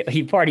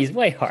 He parties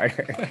way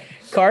harder.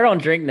 Carr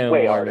don't drink no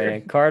more,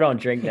 man. Carr don't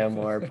drink no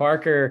more.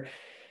 Parker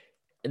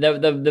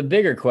The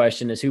bigger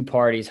question is who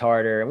parties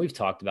harder, and we've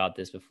talked about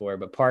this before,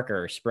 but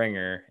Parker or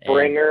Springer.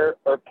 Springer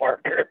or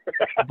Parker.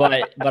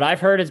 but I've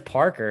heard it's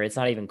Parker. It's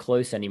not even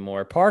close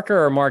anymore.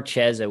 Parker or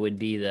Marchesa would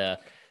be the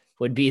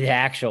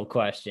actual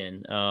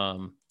question.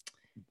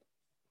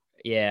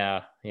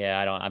 Yeah.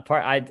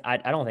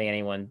 I don't think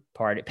anyone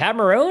parted. Pat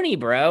Maroney,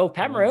 bro.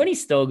 Pat Maroney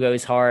still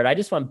goes hard. I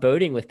just went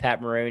boating with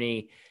Pat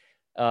Maroney.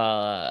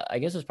 I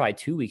guess it was probably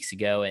 2 weeks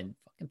ago, and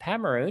fucking Pat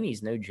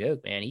Maroney's no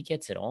joke, man. He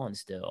gets it on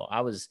still.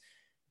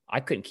 I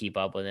couldn't keep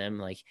up with him.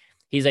 Like,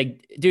 he's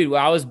like, dude,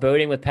 I was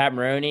boating with Pat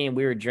Maroney and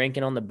we were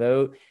drinking on the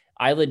boat.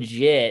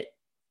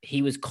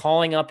 He was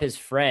calling up his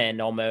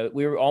friend almost.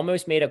 We were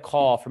almost made a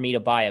call for me to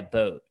buy a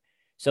boat.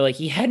 So like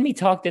he had me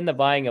talked into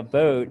buying a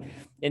boat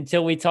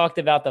until we talked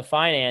about the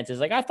finances.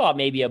 Like I thought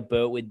maybe a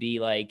boat would be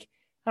like,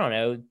 I don't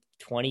know,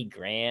 20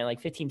 grand, like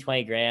 15,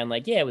 20 grand.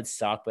 Like, yeah, it would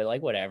suck, but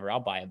like, whatever, I'll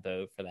buy a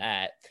boat for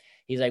that.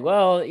 He's like,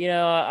 well,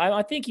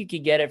 I think you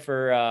could get it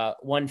for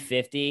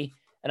 150.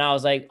 And I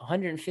was like,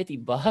 150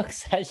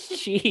 bucks? That's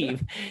cheap.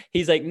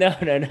 He's like, no,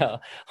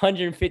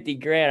 150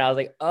 grand. I was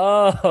like,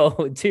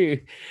 oh,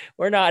 dude,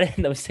 we're not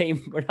in the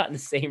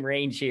same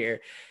range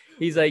here.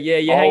 He's like, yeah,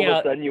 you hang out. All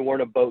of a sudden you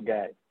weren't a boat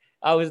guy.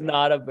 I was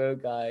not a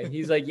boat guy.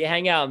 He's like, you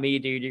hang out with me,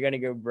 dude, you're going to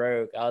go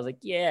broke. I was like,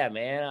 yeah,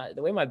 man,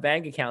 the way my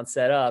bank account's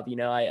set up,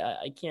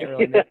 I can't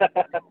really make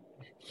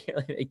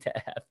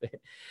that happen.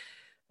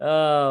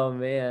 Oh,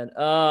 man.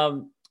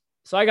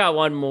 So I got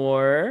one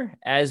more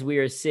as we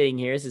are sitting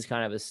here. This is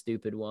kind of a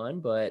stupid one,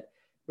 but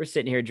we're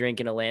sitting here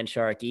drinking a Land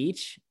Shark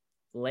each.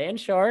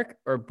 Land Shark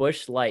or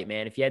Busch Light,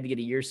 man, if you had to get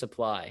a year's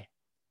supply.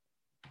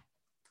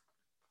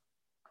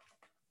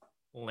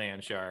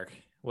 Land Shark.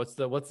 What's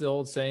the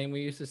old saying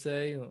we used to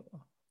say?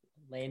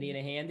 Landy and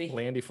a handy?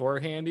 Landy for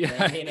a handy?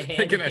 Landy and a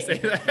handy. Can I say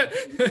that?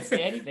 You can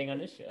say anything on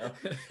this show.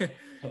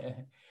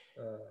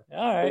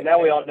 All right. So now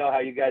we all know how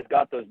you guys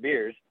got those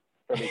beers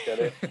from each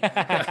other.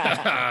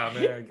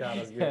 Man, God,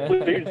 that's good.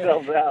 Put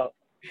yourselves out.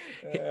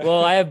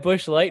 Well, I have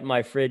Busch Light in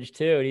my fridge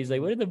too, and he's like,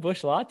 "What are the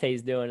Busch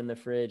lattes doing in the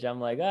fridge?" I'm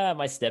like,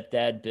 my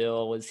stepdad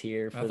Bill was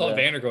here. I thought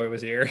Vandergoy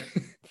was here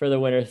for the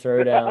winter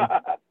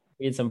throwdown.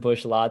 We had some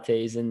Busch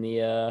lattes in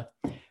the.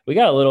 We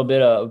got a little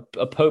bit of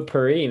a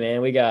potpourri,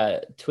 man. We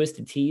got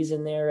twisted teas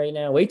in there right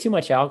now. Way too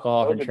much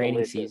alcohol for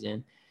training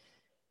season.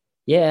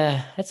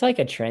 Yeah, that's like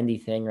a trendy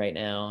thing right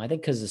now. I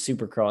think because of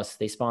Supercross,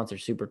 they sponsor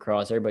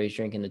Supercross. Everybody's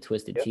drinking the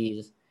twisted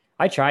teas.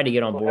 I tried to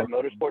get on board.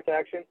 Motorsports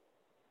action.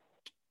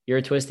 You're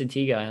a twisted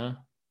tea guy, huh?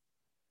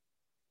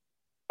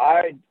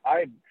 I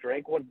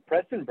drank one.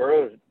 Preston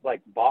Burrows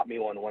bought me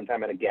one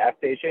time at a gas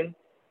station,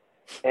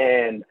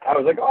 and I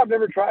was like, oh, I've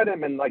never tried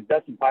them. And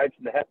Dustin Pipes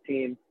and the HEP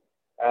team,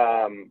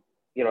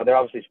 they're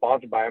obviously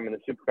sponsored by them in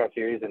the Supercross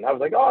series, and I was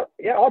like, oh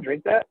yeah, I'll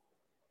drink that.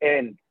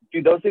 And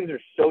dude, those things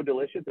are so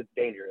delicious, it's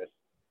dangerous.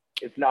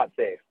 It's not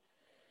safe.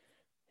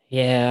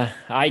 Yeah,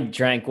 I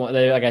drank one.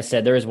 Like I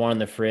said, there was one in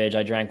the fridge.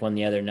 I drank one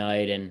the other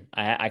night, and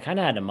I kind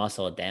of had to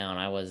muscle it down.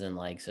 I wasn't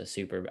so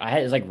super.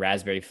 It was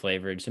raspberry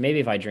flavored. So maybe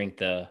if I drink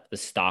the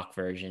stock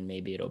version,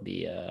 maybe it'll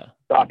be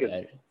stock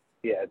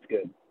it's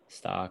good.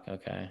 Stock,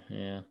 okay,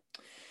 yeah.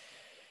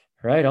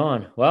 Right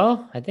on.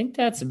 Well, I think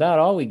that's about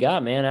all we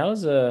got, man. That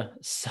was a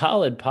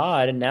solid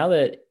pod, and now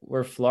that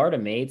we're Florida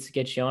mates,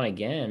 get you on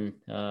again.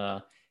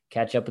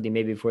 Catch up with you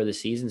maybe before the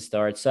season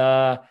starts.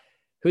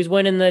 Who's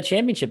winning the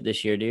championship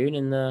this year, dude,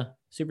 in the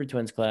Super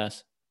Twins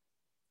class?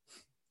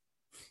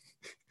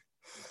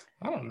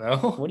 I don't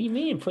know. What do you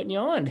mean, putting you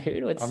on,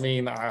 dude?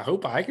 I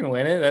hope I can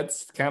win it.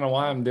 That's kind of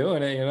why I'm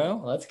doing it,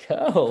 Let's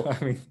go.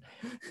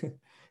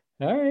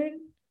 All right.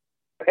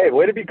 Hey,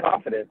 way to be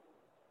confident.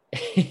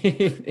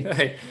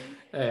 Hey,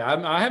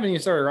 I haven't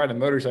even started riding a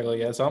motorcycle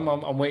yet, so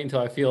I'm waiting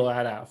until I feel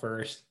that out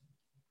first.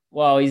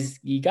 Well,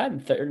 you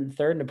got third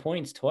in the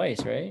points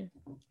twice, right?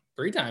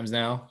 3 times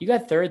now. You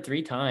got third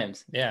 3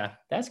 times. Yeah.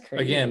 That's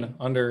crazy. Again,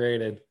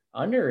 underrated.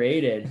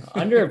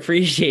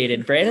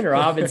 Underappreciated. Brandon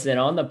Robinson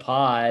on the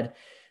pod.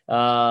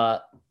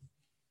 I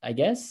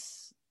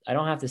guess I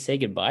don't have to say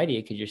goodbye to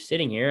you because you're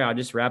sitting here. I'll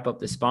just wrap up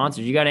the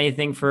sponsors. You got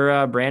anything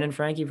for Brandon,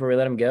 Frankie, before we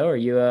let him go? Or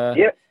you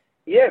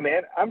Yeah,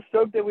 man. I'm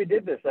stoked that we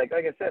did this. Like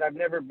I said, I've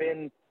never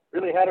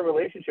really had a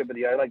relationship with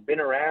you. I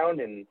been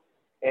around and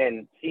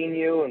seen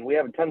you, and we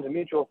have tons of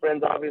mutual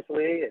friends,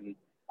 obviously, and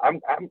I'm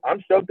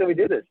stoked that we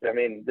did this. I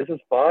mean, this is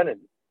fun,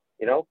 and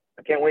I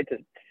can't wait to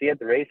see you at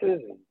the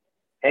races and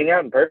hang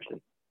out in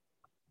person.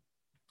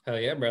 Hell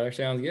yeah, brother!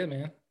 Sounds good,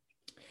 man.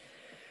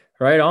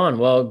 Right on.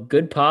 Well,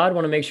 good pod.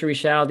 Want to make sure we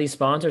shout out these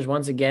sponsors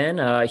once again.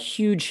 A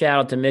huge shout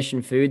out to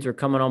Mission Foods. We're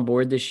coming on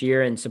board this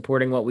year and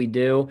supporting what we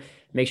do.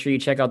 Make sure you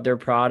check out their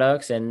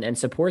products and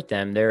support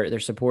them. They're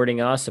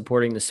supporting us,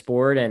 supporting the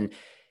sport, and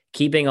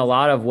keeping a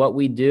lot of what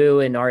we do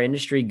in our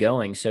industry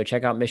going. So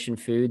check out Mission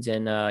Foods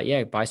and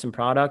buy some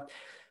product.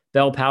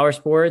 Bell Power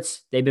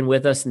Sports, they've been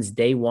with us since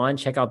day one.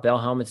 Check out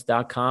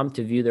bellhelmets.com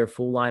to view their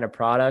full line of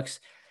products.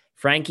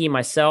 Frankie and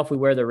myself, we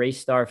wear the Race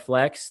Star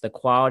Flex. The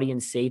quality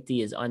and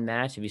safety is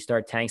unmatched. If you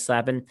start tank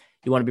slapping,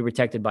 you want to be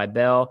protected by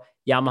Bell.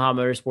 Yamaha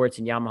Motorsports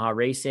and Yamaha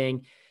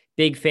Racing.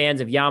 Big fans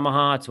of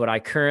Yamaha. It's what I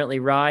currently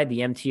ride,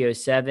 the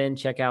MT-07.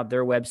 Check out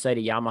their website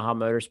at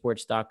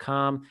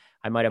yamahamotorsports.com.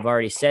 I might have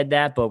already said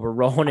that, but we're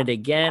rolling it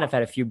again. I've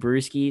had a few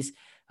brewskis.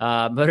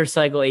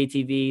 Motorcycle,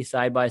 ATV,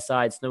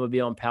 side-by-side,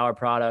 snowmobile, and power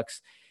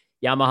products.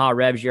 Yamaha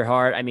revs your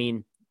heart. I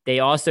mean, they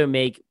also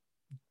make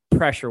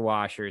pressure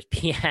washers,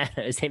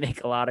 pianos. They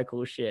make a lot of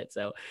cool shit.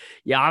 So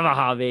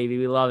Yamaha, baby,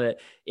 we love it.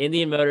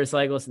 Indian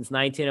Motorcycle since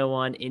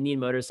 1901.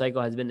 Indian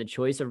Motorcycle has been the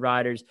choice of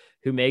riders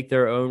who make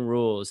their own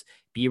rules.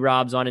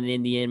 BRob's on an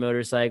Indian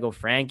motorcycle.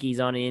 Frankie's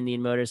on an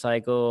Indian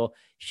motorcycle.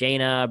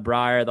 Shayna,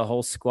 Breyer, the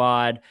whole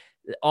squad,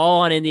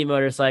 all on Indian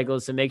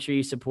motorcycles. So make sure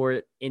you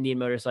support Indian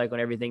Motorcycle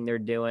and everything they're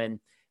doing.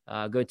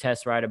 Go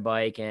test ride a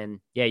bike. And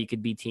yeah, you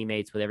could be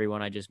teammates with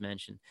everyone I just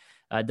mentioned.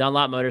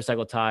 Dunlop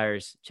Motorcycle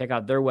Tires. Check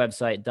out their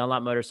website,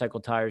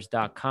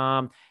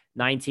 dunlopmotorcycletires.com.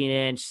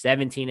 19-inch,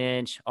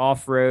 17-inch,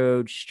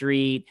 off-road,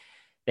 street.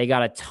 They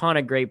got a ton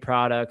of great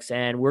products.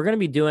 And we're going to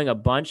be doing a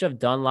bunch of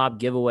Dunlop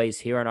giveaways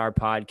here on our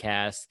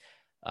podcast.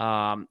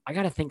 I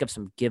got to think of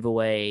some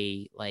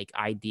giveaway like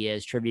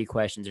ideas, trivia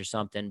questions or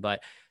something.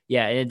 But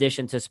yeah, in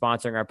addition to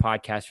sponsoring our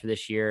podcast for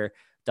this year,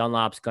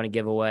 Dunlop's going to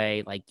give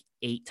away like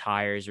 8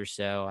 tires or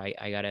so.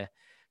 I got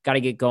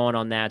to get going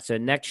on that. So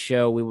next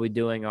show, we will be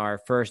doing our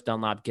first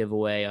Dunlop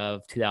giveaway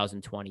of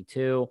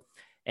 2022.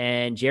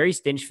 And Jerry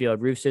Stinchfield,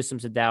 Roof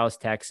Systems of Dallas,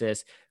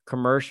 Texas,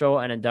 commercial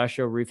and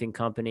industrial roofing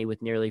company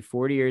with nearly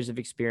 40 years of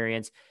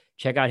experience.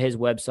 Check out his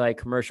website,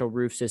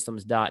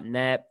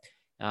 commercialroofsystems.net.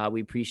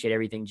 We appreciate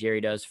everything Jerry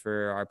does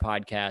for our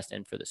podcast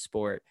and for the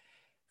sport.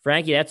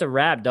 Frankie, that's a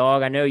wrap,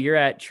 dog. I know you're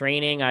at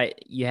training.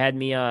 You had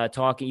me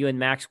talking. You and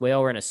Max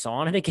Whale were in a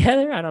sauna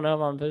together. I don't know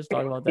if I'm supposed to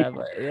talk about that,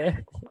 but yeah.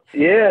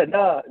 Yeah,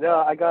 no.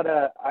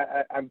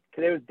 I'm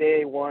today was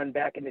day 1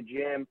 back in the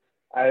gym.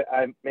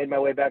 I made my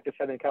way back to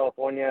Southern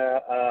California.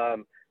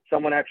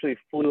 Someone actually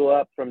flew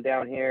up from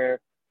down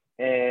here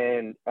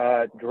and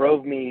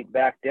drove me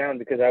back down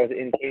because I was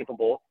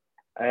incapable.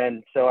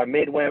 And so I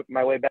made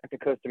my way back to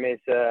Costa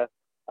Mesa,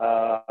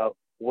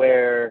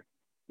 where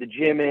the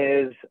gym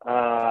is,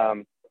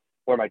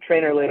 where my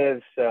trainer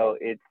lives. So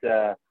it's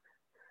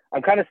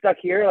I'm kind of stuck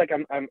here. Like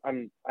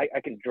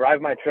I can drive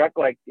my truck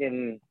like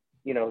in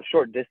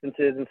short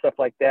distances and stuff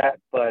like that.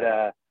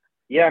 But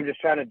yeah, I'm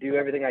just trying to do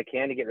everything I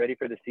can to get ready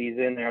for the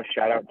season.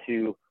 Shout out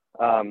to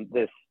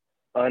this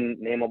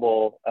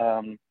unnameable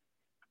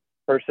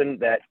person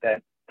that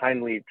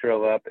kindly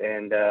drove up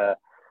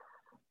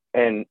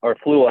or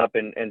flew up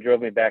and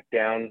drove me back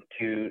down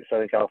to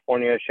Southern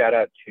California. Shout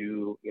out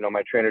to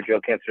my trainer Joe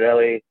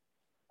Cancerelli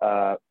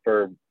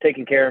for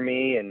taking care of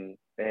me and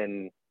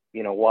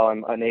while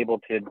I'm unable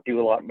to do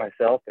a lot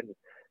myself and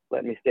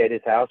letting me stay at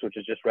his house, which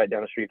is just right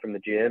down the street from the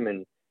gym.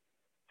 And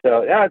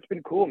so yeah, it's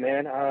been cool,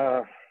 man.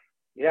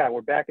 Yeah,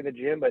 we're back in the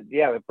gym, but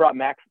yeah, I brought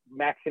Max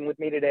in with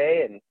me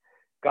today and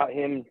got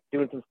him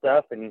doing some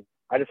stuff, and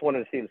I just wanted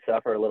to see him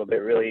suffer a little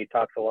bit. Really, he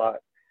talks a lot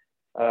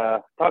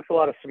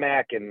of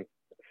smack, and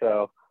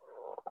so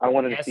I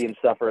wanted to see him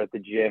suffer at the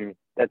gym.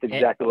 That's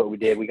exactly what we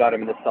did. We got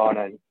him in the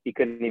sauna, and he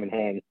couldn't even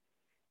hang.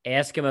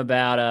 Ask him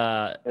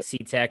about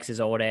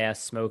C-Tex's old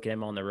ass smoking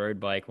him on the road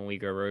bike when we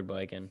go road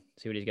biking.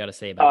 See what he's got to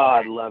say about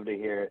that. I'd love to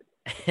hear it.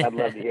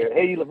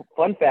 Hey,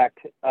 fun fact,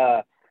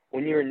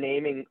 when you were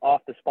naming off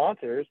the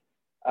sponsors,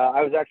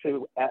 I was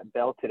actually at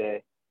Bell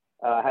today.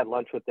 I had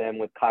lunch with them,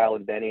 with Kyle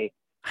and Benny.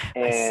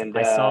 And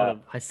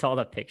I saw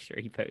the picture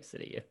he posted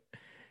of you.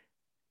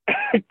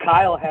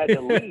 Kyle had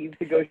to leave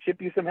to go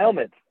ship you some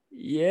helmets.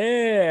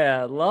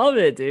 Yeah, love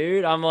it,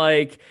 dude. I'm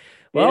like,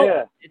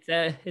 well,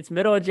 yeah. It's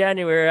middle of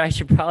January. I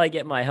should probably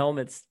get my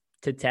helmets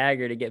to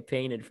Tagger to get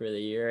painted for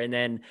the year. And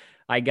then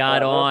I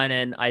got on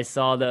and I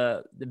saw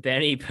the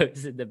Benny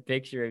posted the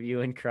picture of you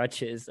in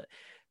crutches.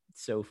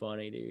 It's so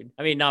funny, dude.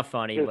 I mean, not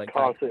funny, but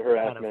kind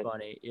of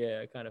funny.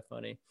 Yeah, kind of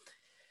funny.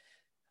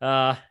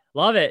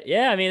 Love it.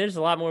 Yeah, I mean, there's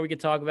a lot more we could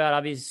talk about.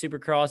 Obviously,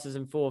 Supercross is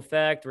in full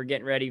effect. We're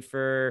getting ready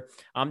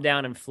I'm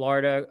down in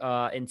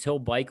Florida until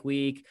Bike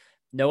Week.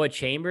 Noah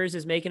Chambers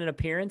is making an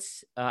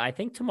appearance. I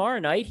think tomorrow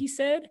night, he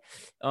said.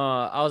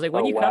 I was like,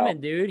 when you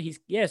coming, dude?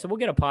 So we'll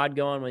get a pod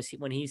going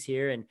when he's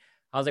here. And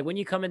I was like, when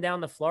you coming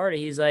down to Florida?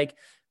 He's like,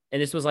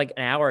 and this was like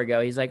an hour ago.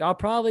 He's like, I'll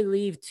probably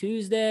leave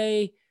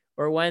Tuesday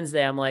or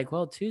Wednesday. I'm like,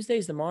 well,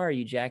 Tuesday's tomorrow,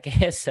 you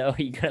jackass. So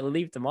you gonna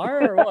leave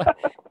tomorrow or what?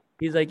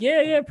 He's like,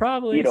 yeah,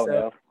 probably. You don't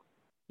know.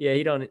 Yeah,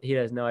 he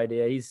has no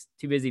idea. He's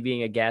too busy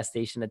being a gas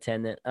station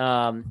attendant.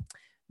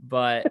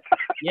 But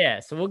yeah,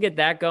 so we'll get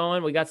that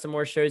going. We got some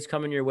more shows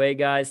coming your way,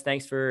 guys.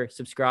 Thanks for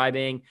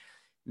subscribing.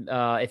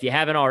 If you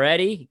haven't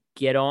already,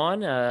 get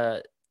on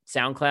SoundCloud,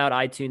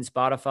 iTunes,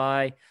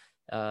 Spotify.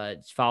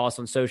 Follow us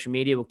on social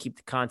media. We'll keep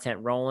the content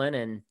rolling.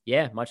 And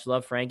yeah, much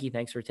love, Frankie.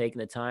 Thanks for taking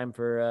the time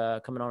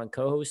for coming on and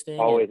co-hosting.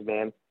 Always,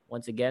 man.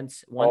 Once again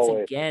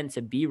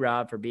to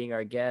BRob for being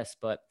our guest.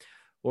 But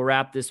we'll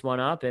wrap this one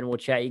up and we'll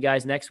chat you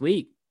guys next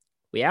week.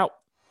 We out.